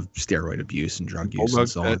years of steroid abuse and drug use and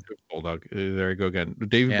so on. Bulldog. There you go again.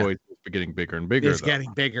 Davey Boy is getting bigger and bigger. It's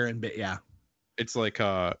getting bigger and big. Yeah. It's like,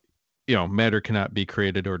 matter cannot be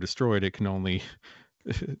created or destroyed. It can only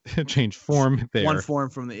change form there. One form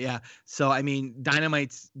from the, So, I mean,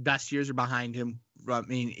 Dynamite's best years are behind him. I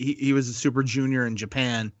mean, he was a super junior in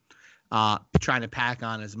Japan, trying to pack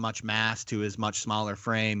on as much mass to his much smaller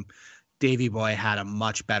frame. Davey Boy had a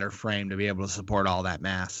much better frame to be able to support all that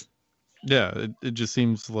mass. Yeah, it just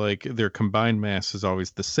seems like their combined mass is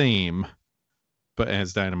always the same, but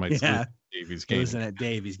as Dynamite's Davey's gaining Isn't it?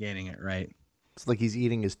 Davey's gaining it, right? It's like he's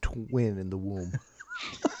eating his twin in the womb.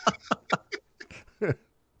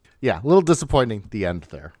 Yeah, a little disappointing the end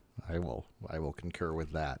there. I will concur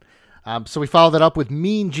with that. So we followed that up with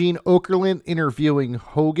Mean Gene Okerlund interviewing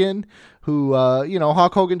Hogan, who,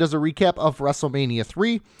 Hulk Hogan does a recap of WrestleMania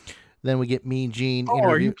 3. Then we get Mean Gene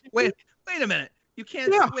interview. Wait a minute. You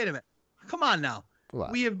can't. Wait a minute. Come on now.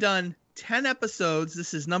 What? We have done 10 episodes.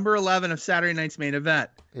 This is number 11 of Saturday Night's Main Event.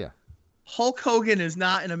 Yeah. Hulk Hogan is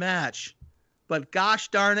not in a match, but gosh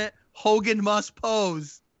darn it, Hogan must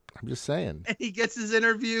pose. I'm just saying. And he gets his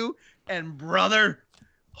interview, and brother,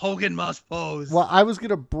 Hogan must pose. Well, I was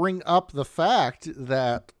going to bring up the fact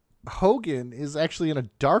that Hogan is actually in a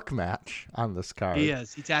dark match on this card. He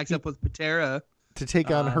is. He tags up with Patera to take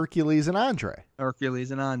on Hercules and Andre.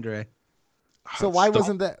 So why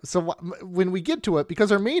wasn't that? So when we get to it,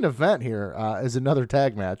 because our main event here is another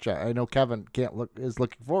tag match. I know Kevin is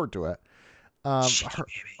looking forward to it.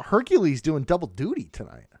 Hercules doing double duty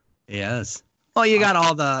tonight. Yes. Well, you got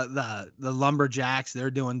all the lumberjacks. They're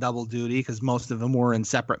doing double duty because most of them were in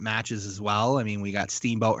separate matches as well. I mean, we got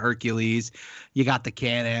Steamboat, Hercules. You got the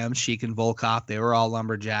Can-Am, Sheik and Volkov. They were all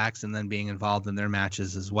lumberjacks and then being involved in their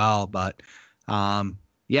matches as well. But,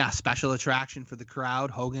 special attraction for the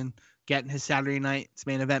crowd. Hogan getting his Saturday night's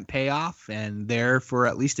main event payoff and there for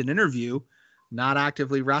at least an interview. Not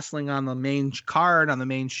actively wrestling on the main card, on the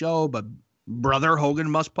main show, but brother Hogan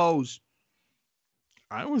must pose.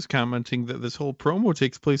 I was commenting that this whole promo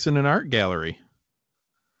takes place in an art gallery.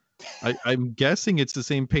 I'm guessing it's the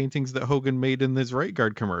same paintings that Hogan made in his Right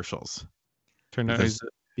Guard commercials.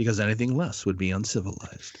 Because anything less would be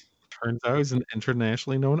uncivilized. Turns out he's an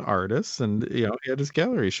internationally known artist, and he had his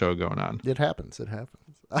gallery show going on. It happens.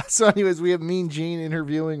 So, anyways, we have Mean Gene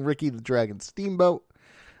interviewing Ricky the Dragon Steamboat,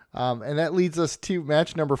 and that leads us to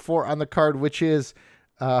match number 4 on the card, which is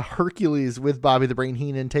Hercules with Bobby the Brain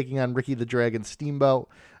Heenan taking on Ricky the Dragon Steamboat.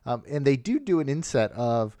 And they do an inset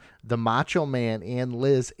of the Macho Man and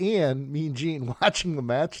Liz and Mean Gene watching the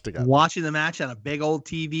match together. Watching the match on a big old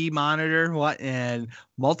TV monitor. And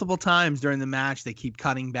multiple times during the match, they keep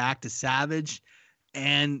cutting back to Savage.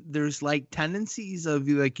 And there's like tendencies of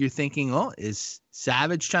like you're thinking, oh, is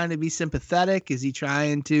Savage trying to be sympathetic? Is he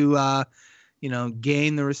trying to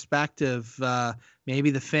gain the respect of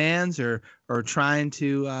maybe the fans or trying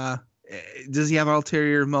to does he have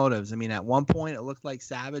ulterior motives? I mean, at one point it looked like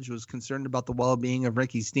Savage was concerned about the well-being of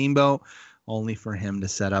Ricky Steamboat, only for him to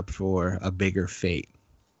set up for a bigger fate.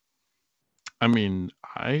 I mean,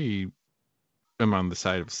 I am on the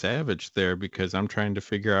side of Savage there because I'm trying to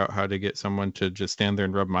figure out how to get someone to just stand there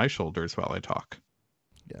and rub my shoulders while I talk.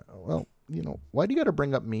 Yeah, well, why do you got to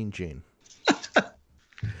bring up Mean Gene?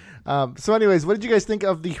 So anyways, what did you guys think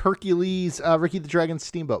of the Hercules, Ricky the Dragon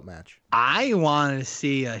Steamboat match? I wanted to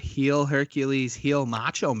see a heel Hercules, heel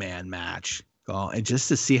Macho Man match. And just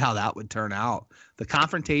to see how that would turn out. The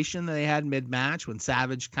confrontation that they had mid-match when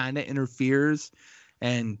Savage kind of interferes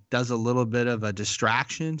and does a little bit of a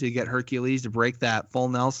distraction to get Hercules to break that full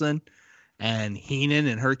Nelson, and Heenan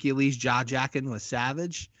and Hercules jaw-jacking with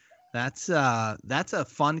Savage. That's a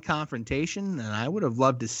fun confrontation, and I would have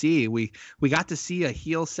loved to see. We got to see a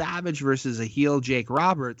heel Savage versus a heel Jake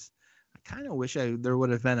Roberts. I kind of wish there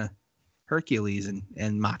would have been a Hercules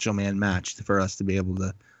and Macho Man match for us to be able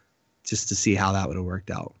to just to see how that would have worked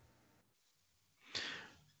out.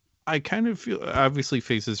 I kind of feel obviously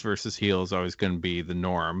faces versus heel is always going to be the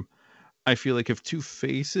norm. I feel like if two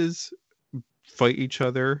faces fight each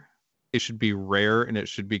other, it should be rare, and it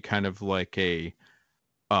should be kind of like a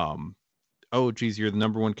oh geez, you're the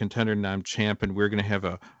number one contender and I'm champ, and we're gonna have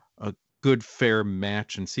a good fair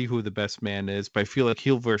match and see who the best man is. But I feel like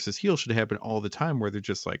heel versus heel should happen all the time, where they're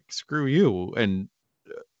just like, screw you, and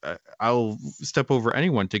I'll step over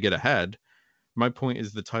anyone to get ahead. My point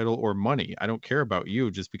is the title or money. I don't care about you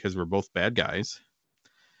just because we're both bad guys.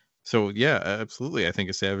 So yeah, absolutely, I think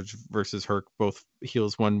a Savage versus Herc, both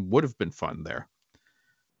heels one, would have been fun there.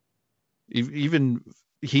 Even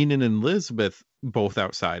Heenan and Elizabeth both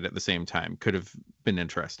outside at the same time could have been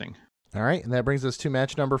interesting. All right, and that brings us to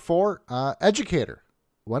match number 4. Educator,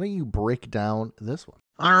 why don't you break down this one?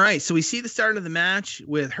 All right, so we see the start of the match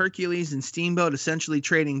with Hercules and Steamboat essentially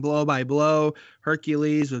trading blow by blow.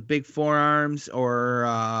 Hercules with big forearms or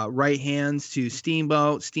right hands to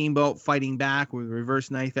Steamboat. Steamboat fighting back with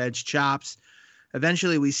reverse knife edge chops.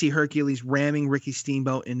 Eventually, we see Hercules ramming Ricky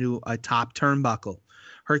Steamboat into a top turnbuckle.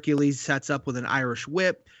 Hercules sets up with an Irish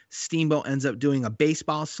whip. Steamboat ends up doing a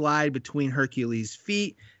baseball slide between Hercules'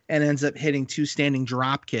 feet and ends up hitting 2 standing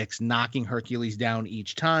drop kicks, knocking Hercules down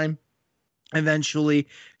each time. Eventually,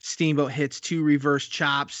 Steamboat hits 2 reverse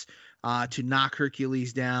chops to knock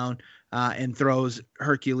Hercules down and throws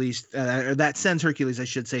Hercules, that sends Hercules, I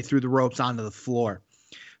should say, through the ropes onto the floor.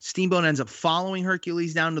 Steamboat ends up following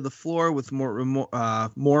Hercules down to the floor with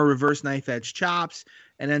more reverse knife edge chops,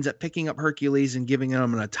 and ends up picking up Hercules and giving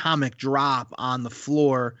him an atomic drop on the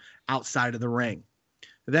floor outside of the ring.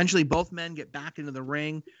 Eventually, both men get back into the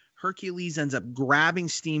ring. Hercules ends up grabbing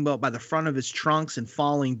Steamboat by the front of his trunks and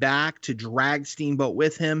falling back to drag Steamboat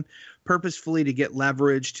with him, purposefully to get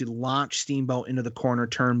leverage to launch Steamboat into the corner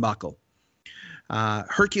turnbuckle.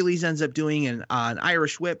 Hercules ends up doing an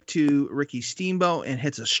Irish whip to Ricky Steamboat and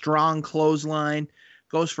hits a strong clothesline,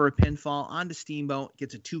 goes for a pinfall onto Steamboat,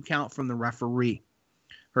 gets a 2 count from the referee.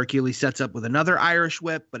 Hercules sets up with another Irish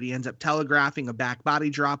whip, but he ends up telegraphing a back body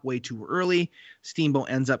drop way too early. Steamboat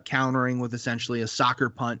ends up countering with essentially a soccer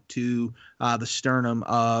punt to the sternum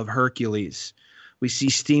of Hercules. We see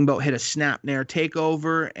Steamboat hit a snap nair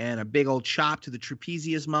takeover and a big old chop to the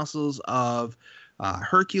trapezius muscles of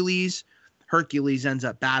Hercules. Hercules ends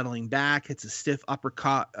up battling back, hits a stiff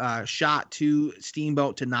uppercut shot to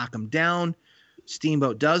Steamboat to knock him down.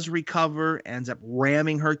 Steamboat does recover, ends up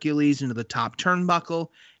ramming Hercules into the top turnbuckle,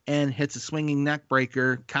 and hits a swinging neck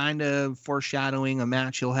breaker, kind of foreshadowing a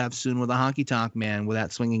match he'll have soon with a Honky Tonk Man with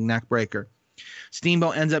that swinging neck breaker.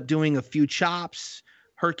 Steamboat ends up doing a few chops.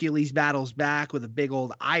 Hercules battles back with a big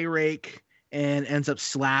old eye rake and ends up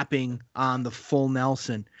slapping on the full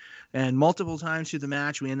Nelson. And multiple times through the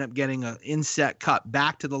match, we end up getting an inset cut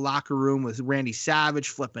back to the locker room with Randy Savage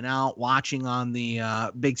flipping out, watching on the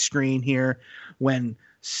big screen here. When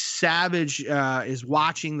Savage is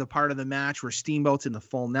watching the part of the match where Steamboat's in the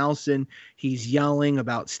full Nelson, he's yelling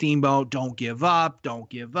about Steamboat, don't give up, don't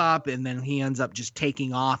give up. And then he ends up just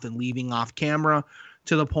taking off and leaving off camera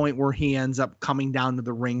to the point where he ends up coming down to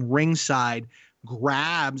the ringside,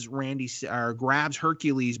 grabs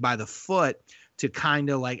Hercules by the foot to kind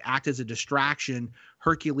of like act as a distraction.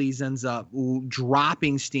 Hercules ends up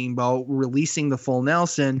dropping Steamboat, releasing the full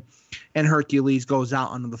Nelson, and Hercules goes out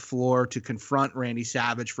onto the floor to confront Randy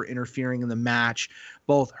Savage for interfering in the match.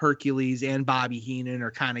 Both Hercules and Bobby Heenan are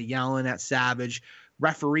kind of yelling at Savage.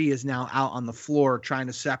 Referee is now out on the floor trying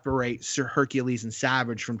to separate Sir Hercules and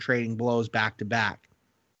Savage from trading blows back to back.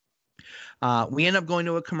 We end up going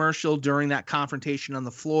to a commercial during that confrontation on the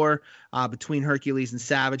floor between Hercules and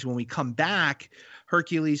Savage. When we come back,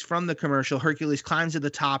 Hercules from the commercial, Hercules climbs to the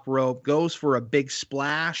top rope, goes for a big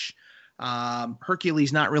splash.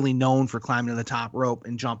 Hercules not really known for climbing to the top rope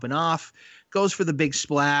and jumping off, goes for the big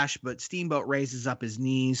splash, but Steamboat raises up his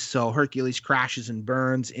knees, so Hercules crashes and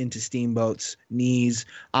burns into Steamboat's knees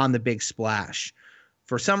on the big splash.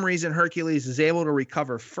 For some reason, Hercules is able to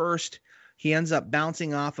recover first. He ends up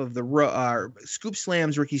bouncing off of the scoop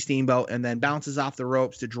slams Ricky Steamboat and then bounces off the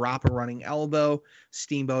ropes to drop a running elbow.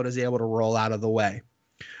 Steamboat is able to roll out of the way.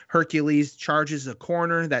 Hercules charges a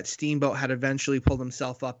corner that Steamboat had eventually pulled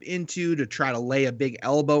himself up into to try to lay a big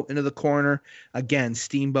elbow into the corner. Again,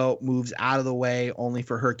 Steamboat moves out of the way, only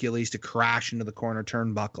for Hercules to crash into the corner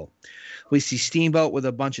turnbuckle. We see Steamboat with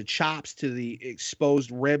a bunch of chops to the exposed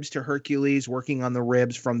ribs to Hercules, working on the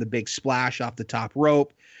ribs from the big splash off the top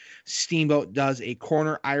rope. Steamboat does a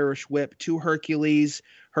corner Irish whip to Hercules.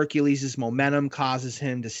 Hercules' momentum causes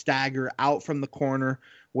him to stagger out from the corner,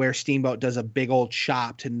 where Steamboat does a big old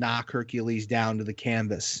chop to knock Hercules down to the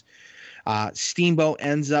canvas. Steamboat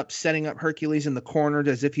ends up setting up Hercules in the corner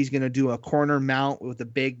as if he's going to do a corner mount with a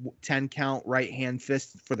big 10 count right hand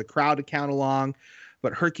fist for the crowd to count along.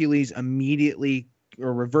 But Hercules immediately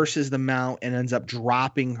reverses the mount and ends up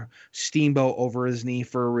dropping Steamboat over his knee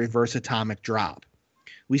for a reverse atomic drop.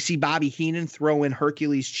 We see Bobby Heenan throw in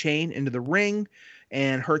Hercules' chain into the ring,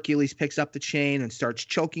 and Hercules picks up the chain and starts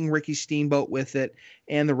choking Ricky Steamboat with it,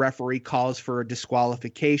 and the referee calls for a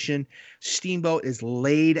disqualification. Steamboat is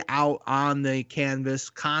laid out on the canvas,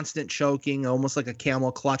 constant choking, almost like a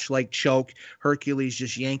camel clutch-like choke. Hercules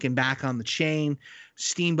just yanking back on the chain.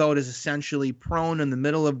 Steamboat is essentially prone in the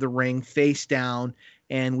middle of the ring, face down,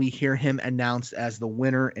 and we hear him announced as the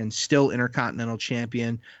winner and still Intercontinental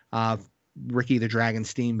Champion, Ricky the Dragon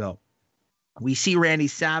Steamboat. We see Randy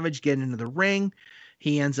Savage get into the ring.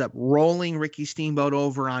 He ends up rolling Ricky Steamboat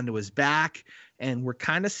over onto his back, and we're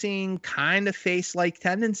kind of seeing kind of face-like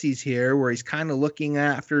tendencies here where he's kind of looking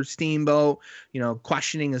after Steamboat,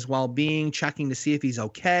 questioning his well-being, checking to see if he's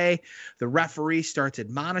okay. The referee starts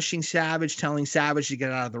admonishing Savage, telling Savage to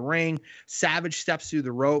get out of the ring. Savage steps through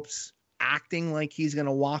the ropes, acting like he's going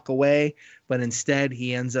to walk away, but instead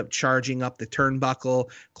he ends up charging up the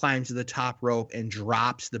turnbuckle, climbs to the top rope, and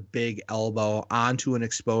drops the big elbow onto an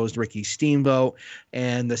exposed Ricky Steamboat.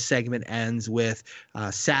 And the segment ends with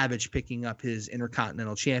Savage picking up his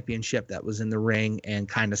Intercontinental Championship that was in the ring and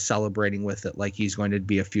kind of celebrating with it like he's going to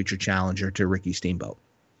be a future challenger to Ricky Steamboat.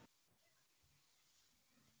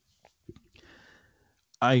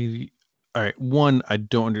 All right. One, I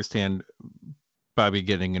don't understand Bobby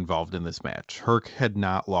getting involved in this match. Herc had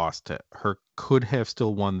not lost it. Herc could have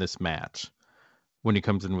still won this match. When he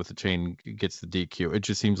comes in with the chain, gets the DQ. It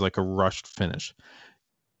just seems like a rushed finish.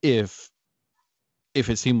 If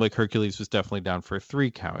it seemed like Hercules was definitely down for a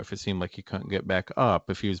 3 count, if it seemed like he couldn't get back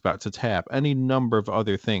up, if he was about to tap, any number of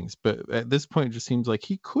other things. But at this point, it just seems like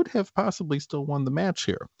he could have possibly still won the match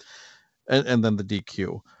here. And then the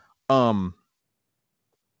DQ.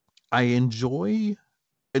 I enjoy,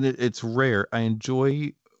 and it's rare, I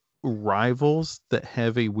enjoy rivals that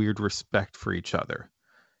have a weird respect for each other.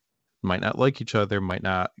 Might not like each other, might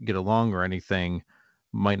not get along or anything,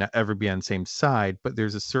 might not ever be on the same side, but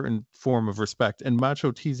there's a certain form of respect. And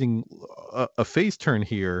Macho teasing a face turn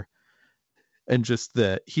here, and just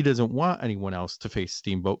that he doesn't want anyone else to face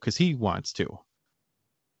Steamboat because he wants to.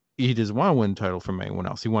 He doesn't want to win the title from anyone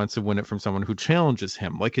else. He wants to win it from someone who challenges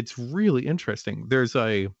him. Like, it's really interesting.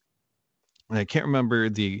 I can't remember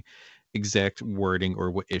the exact wording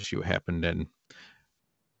or what issue it happened in.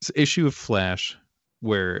 It's an issue of Flash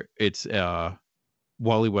where it's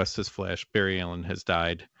Wally West's Flash. Barry Allen has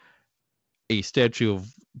died. A statue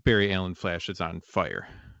of Barry Allen Flash is on fire,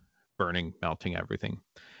 burning, melting everything.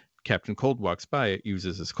 Captain Cold walks by it,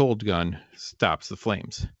 uses his cold gun, stops the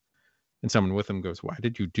flames. And someone with him goes, "Why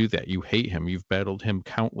did you do that? You hate him. You've battled him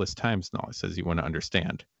countless times." And all he says, "You want to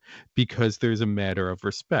understand." Because there's a matter of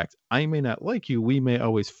respect. I may not like you. We may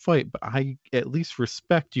always fight, but I at least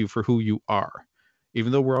respect you for who you are.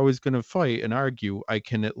 Even though we're always going to fight and argue, I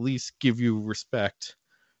can at least give you respect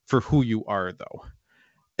for who you are, though.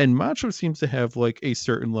 And Macho seems to have like a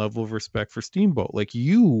certain level of respect for Steamboat. Like,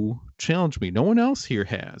 you challenged me. No one else here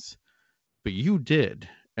has, but you did.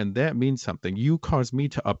 And that means something. You caused me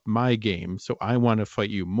to up my game, so I want to fight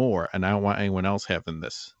you more, and I don't want anyone else having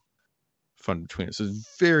this fun between us. So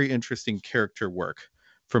it's very interesting character work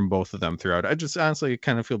from both of them throughout. I just honestly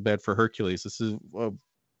kind of feel bad for Hercules. This is a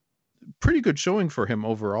pretty good showing for him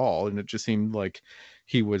overall, and it just seemed like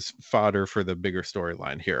he was fodder for the bigger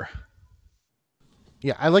storyline here.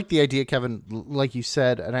 Yeah, I like the idea, Kevin, like you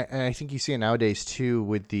said, and I think you see it nowadays too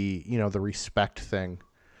with the, the respect thing.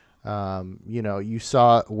 You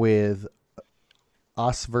saw it with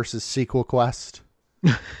Us versus Sequel Quest.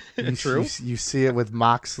 True. You see it with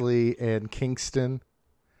Moxley and Kingston.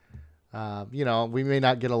 We may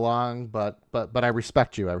not get along, but I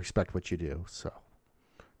respect you. I respect what you do. So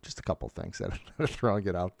just a couple things that I'm throwing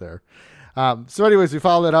it out there. So anyways, we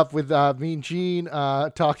followed it up with Mean Gene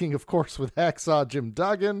talking, of course, with Hacksaw Jim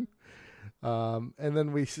Duggan. And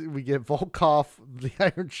then we get Volkov, the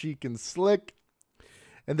Iron Sheik, and Slick.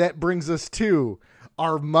 And that brings us to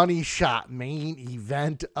our money shot main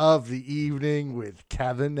event of the evening with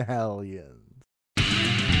Kevin Hellions.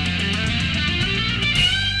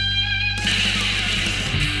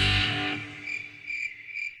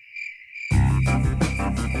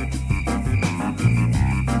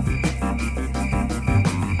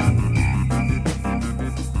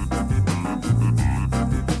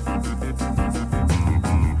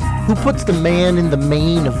 Who puts the man in the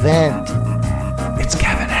main event? It's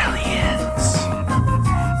Kevin Hellions.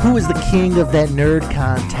 Who is the king of that nerd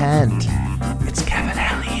content? It's Kevin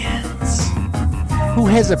Hellions. Who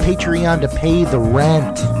has a Patreon to pay the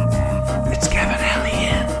rent? It's Kevin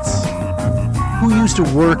Hellions. Who used to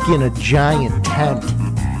work in a giant tent?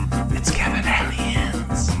 It's Kevin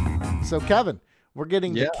Hellions. So Kevin, we're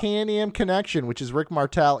getting the Can-Am connection, which is Rick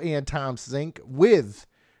Martel and Tom Zink with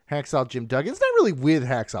Hacksaw Jim Duggan. It's not really with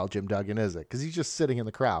Hacksaw Jim Duggan, is it? Because he's just sitting in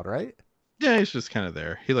the crowd, right? Yeah, he's just kind of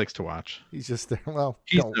there. He likes to watch. He's just there. Well,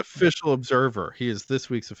 he's an official observer. He is this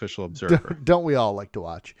week's official observer. Don't we all like to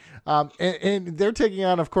watch? And they're taking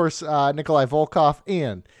on, of course, Nikolai Volkov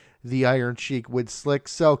and the Iron Sheik with Slick.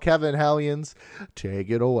 So, Kevin Hellions, take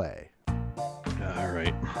it away. All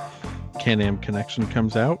right. Can-Am connection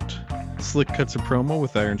comes out. Slick cuts a promo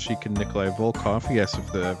with Iron Sheik and Nikolai Volkov. He asks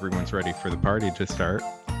if everyone's ready for the party to start.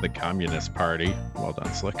 The Communist Party. Well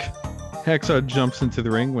done, Slick. Hacksaw jumps into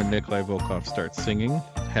the ring when Nikolai Volkov starts singing.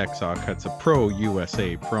 Hacksaw cuts a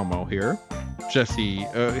pro-USA promo here. Jesse,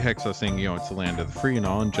 Hacksaw saying, it's the land of the free and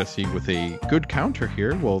all, and Jesse with a good counter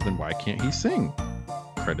here. Well, then why can't he sing?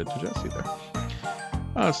 Credit to Jesse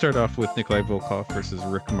there. Start off with Nikolai Volkov versus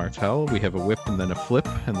Rick Martel. We have a whip and then a flip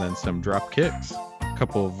and then some drop kicks. A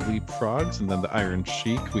couple of leapfrogs and then the Iron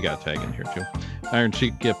Sheik. We got a tag in here too. Iron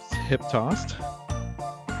Sheik gets hip tossed.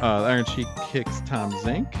 The Iron Sheik kicks Tom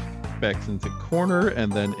Zink. Backs into corner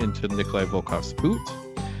and then into Nikolai Volkov's boot.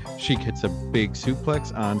 Sheik hits a big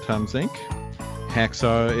suplex on Tom Zink.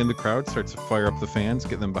 Hacksaw in the crowd starts to fire up the fans,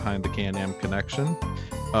 get them behind the Can-Am connection.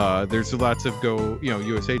 There's lots of go,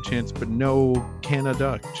 USA chants, but no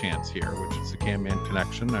Canada chants here, which is the Can-Am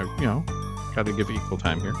connection. Got to give equal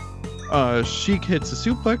time here. Sheik hits a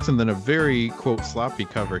suplex and then a very, quote, sloppy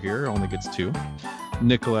cover here. Only gets 2.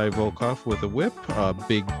 Nikolai Volkov with a whip, a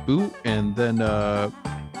big boot, and then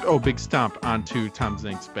big stomp onto Tom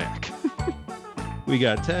Zink's back. We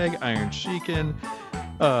got tag, Iron Sheik in,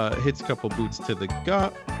 hits a couple boots to the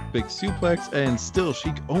gut, big suplex, and still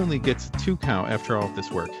Sheik only gets a 2 count after all of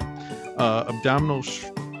this work. Abdominal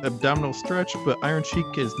stretch, but Iron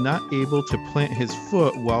Sheik is not able to plant his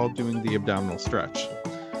foot while doing the abdominal stretch.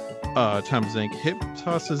 Tom Zink hip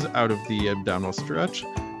tosses out of the abdominal stretch.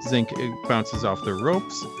 Zink bounces off the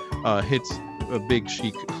ropes, hits a big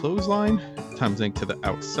Sheik clothesline. Tom Zink to the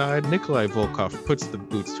outside. Nikolai Volkov puts the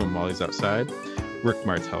boots to him while he's outside. Rick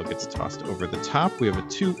Martel gets tossed over the top. We have a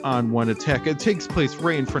 2-on-1 attack. It takes place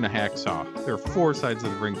right in front of Hacksaw. There are 4 sides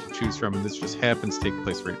of the ring to choose from, and this just happens to take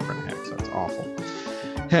place right in front of Hacksaw. It's awful.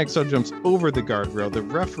 Hacksaw jumps over the guardrail. The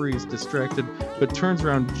referee is distracted, but turns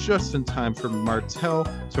around just in time for Martel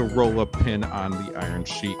to roll a pin on the Iron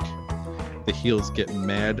Sheik. The heels get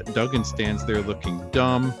mad. Duggan stands there looking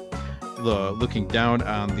dumb, looking down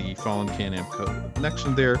on the fallen Can-Am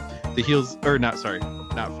connection there. The heels, not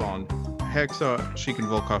fallen. Hacksaw, Sheik, and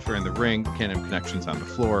Volkov are in the ring. Can-Am connections on the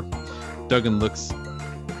floor. Duggan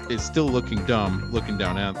is still looking dumb, looking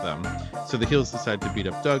down at them. So the heels decide to beat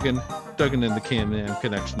up Duggan. Duggan and the Can-Am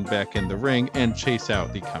connection back in the ring and chase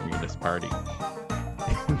out the Communist Party.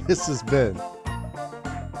 This has been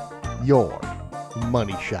your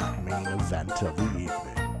Money Shot main event of the evening.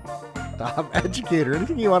 Educator,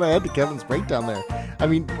 anything you want to add to Kevin's breakdown there? I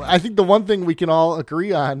mean, I think the one thing we can all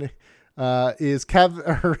agree on is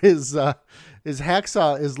Hacksaw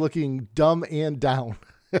is looking dumb and down.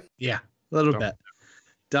 Yeah, a little bit.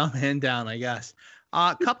 Dumb and down, I guess.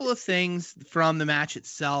 A couple of things from the match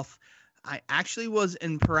itself. I actually was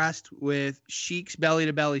impressed with Sheik's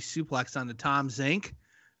belly-to-belly suplex on the Tom Zink.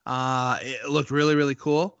 It looked really, really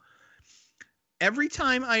cool. Every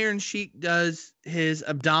time Iron Sheik does his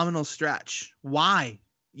abdominal stretch, why?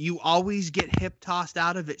 You always get hip tossed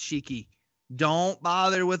out of it, Sheiky. Don't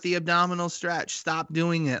bother with the abdominal stretch. Stop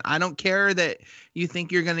doing it. I don't care that you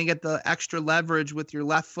think you're going to get the extra leverage with your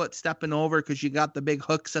left foot stepping over because you got the big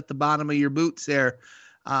hooks at the bottom of your boots there.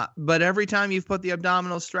 But every time you've put the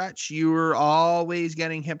abdominal stretch, you're always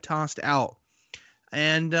getting hip tossed out.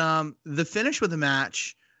 And the finish with the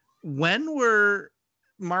match, when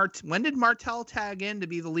did Martel tag in to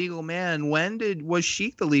be the legal man? Was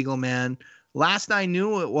Sheik the legal man? Last I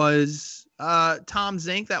knew, it was Tom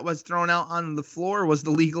Zink that was thrown out on the floor was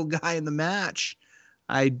the legal guy in the match.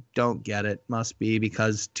 I don't get it. Must be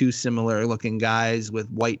because 2 similar looking guys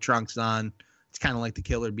with white trunks on. It's kind of like the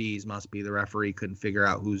Killer Bees. Must be the referee couldn't figure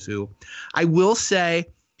out who's who. I will say,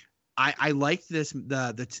 I liked this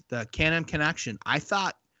the Can-Am connection. I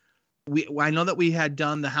thought I know that we had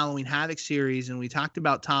done the Halloween Havoc series and we talked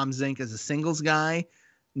about Tom Zink as a singles guy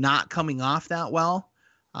not coming off that well,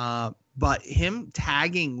 but him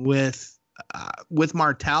tagging with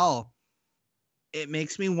Martel, it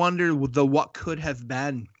makes me wonder what could have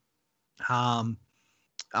been.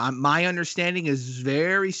 My understanding is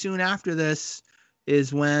very soon after this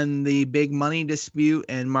is when the big money dispute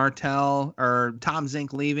and Martel or Tom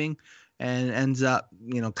Zink leaving and ends up,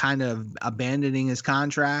 kind of abandoning his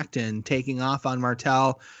contract and taking off on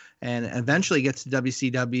Martel and eventually gets to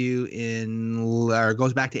WCW or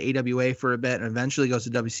goes back to AWA for a bit and eventually goes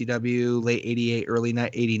to WCW late 88, early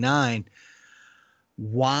 89.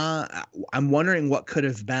 Why? I'm wondering what could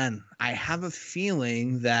have been. I have a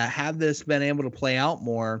feeling that had this been able to play out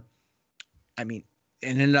more, it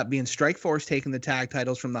ended up being Strikeforce taking the tag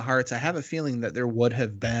titles from the Hearts. I have a feeling that there would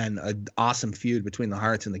have been an awesome feud between the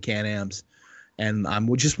Hearts and the Can-Ams. And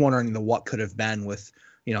I'm just wondering what could have been with,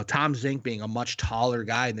 Tom Zink being a much taller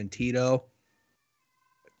guy than Tito.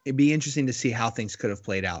 It'd be interesting to see how things could have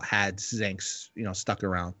played out had Zink's, stuck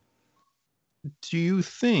around. Do you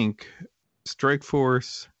think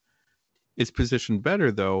Strikeforce is positioned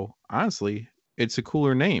better, though? Honestly, it's a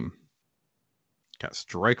cooler name. Got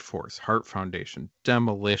Strikeforce, Heart Foundation,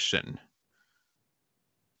 Demolition,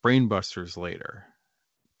 Brainbusters later,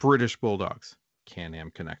 British Bulldogs,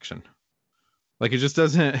 Can-Am Connection. Like, it just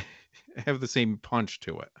doesn't have the same punch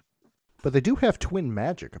to it. But they do have Twin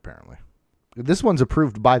Magic, apparently. This one's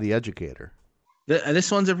approved by the Educator.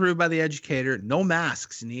 This one's approved by the Educator. No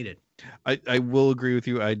masks needed. I will agree with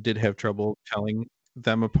you. I did have trouble telling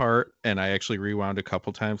them apart, and I actually rewound a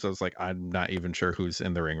couple times. I was like, I'm not even sure who's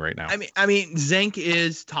in the ring right now. I mean, Zink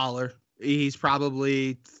is taller. He's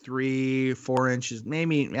probably 3-4 inches,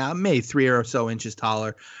 maybe 3 or so inches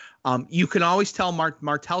taller. You can always tell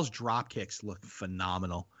Martel's drop kicks look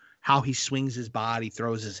phenomenal. How he swings his body,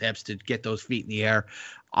 throws his hips to get those feet in the air.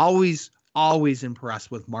 Always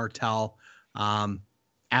impressed with Martel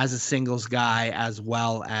as a singles guy, as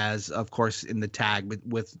well as, of course, in the tag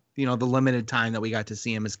with the limited time that we got to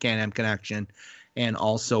see him as Can-Am Connection, and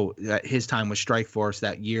also his time with Strikeforce,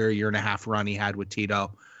 that year and a half run he had with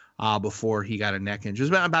Tito before he got a neck injury.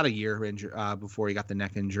 It was about a year before he got the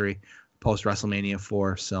neck injury post WrestleMania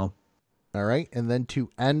 4. So, all right, and then to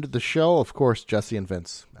end the show, of course, Jesse and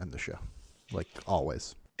Vince end the show, like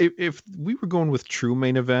always. If we were going with true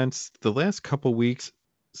main events, the last couple weeks,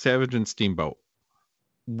 Savage and Steamboat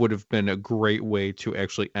would have been a great way to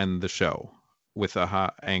actually end the show with a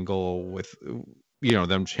hot angle, with, you know,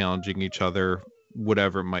 them challenging each other,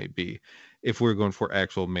 whatever it might be. If we're going for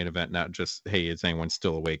actual main event, not just, hey, is anyone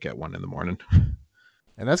still awake at 1 a.m?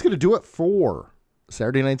 And that's going to do it for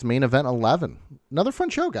Saturday night's main event 11. Another fun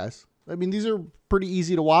show, guys. I mean, these are pretty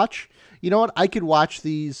easy to watch. You know what? I could watch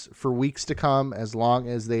these for weeks to come as long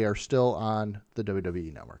as they are still on the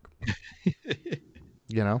WWE network.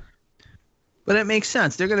 You know? But it makes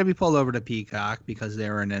sense. They're going to be pulled over to Peacock because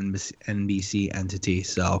they're an NBC entity.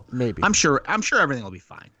 So maybe I'm sure everything will be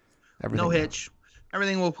fine. Everything no hitch.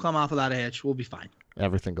 Everything will come off without a hitch. We'll be fine.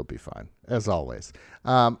 Everything will be fine, as always.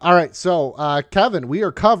 All right, so Kevin, we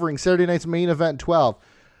are covering Saturday night's main event 12.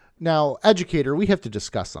 Now, Educator, we have to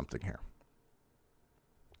discuss something here.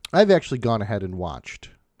 I've actually gone ahead and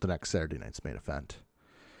watched the next Saturday night's main event.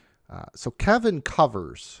 So Kevin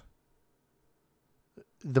covers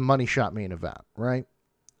the Money Shot main event, right?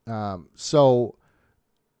 So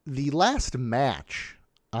the last match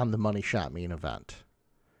on the Money Shot main event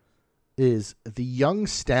is the Young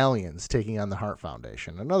Stallions taking on the Hart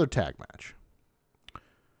Foundation, another tag match.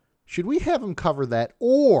 Should we have him cover that,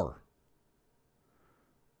 or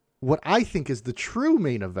what I think is the true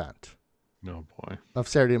main event of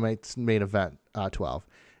Saturday night's main event 12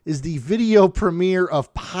 is the video premiere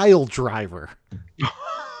of Pile Driver?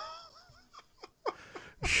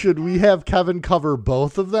 Should we have Kevin cover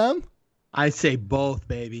both of them? I say both,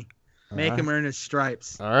 baby. Make him earn his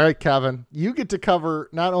stripes. All right, Kevin. You get to cover,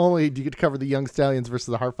 not only do you get to cover the Young Stallions versus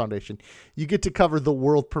the Hart Foundation, you get to cover the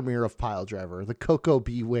world premiere of Pile Driver, the Coco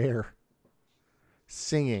Beware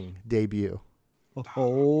singing debut.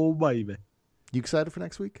 Oh, baby. You excited for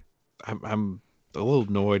next week? I'm a little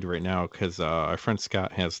annoyed right now because our friend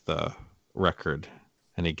Scott has the record,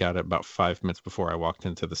 and he got it about 5 minutes before I walked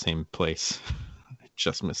into the same place. I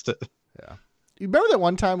just missed it. Yeah. You remember that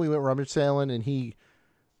one time we went rummage sailing and he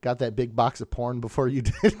got that big box of porn before you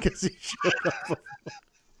did because he showed up?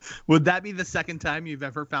 Would that be the second time you've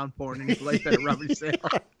ever found porn in your life at a rummage sale?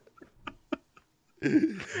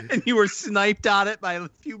 And you were sniped on it by a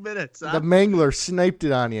few minutes. Huh? The Mangler sniped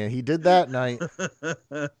it on you. He did that night.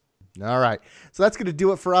 All right. So that's going to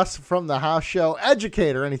do it for us from the house show.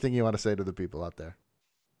 Educator, anything you want to say to the people out there?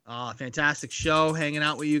 Fantastic show hanging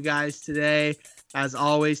out with you guys today. As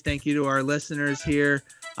always, thank you to our listeners here.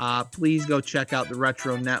 Please go check out the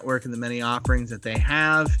Retro Network and the many offerings that they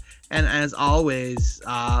have. And as always,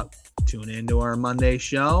 tune into our Monday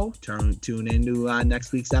show. Tune into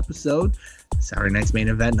next week's episode. Saturday night's main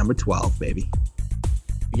event number 12, baby.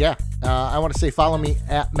 Yeah. I want to say follow me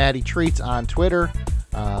at Matty Treats on Twitter.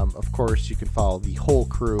 Of course, you can follow the whole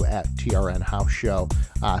crew at TRN House Show.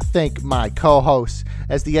 Thank my co-hosts.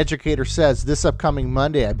 As the Educator says, this upcoming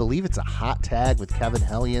Monday, I believe it's a hot tag with Kevin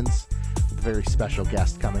Hellions, with a very special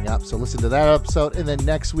guest coming up. So listen to that episode, and then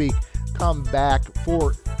next week, come back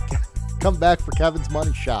for Kevin's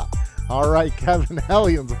Money Shot. All right, Kevin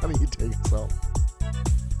Hellions, why don't you take us home?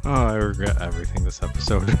 Oh, I regret everything this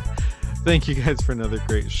episode. Thank you guys for another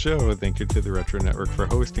great show. Thank you to the Retro Network for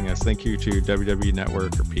hosting us. Thank you to WWE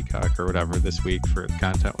Network or Peacock or whatever this week for the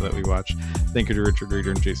content that we watch. Thank you to Richard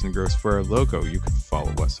Reeder and Jason Gross for our logo. You can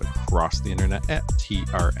follow us across the internet at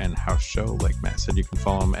TRN House Show. Like Matt said, you can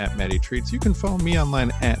follow him at Matty Treats. You can follow me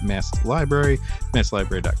online at Masked Library.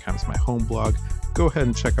 MaskedLibrary.com is my home blog. Go ahead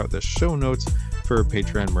and check out the show notes for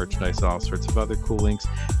Patreon merchandise, all sorts of other cool links.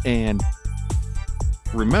 And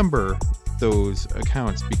remember those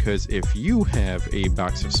accounts, because if you have a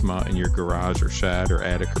box of smut in your garage or shed or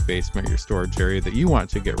attic or basement or your storage area that you want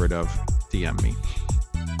to get rid of, DM me.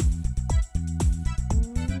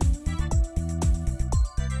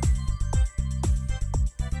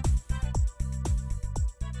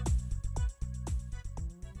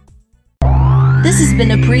 This has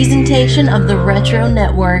been a presentation of the Retro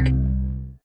Network.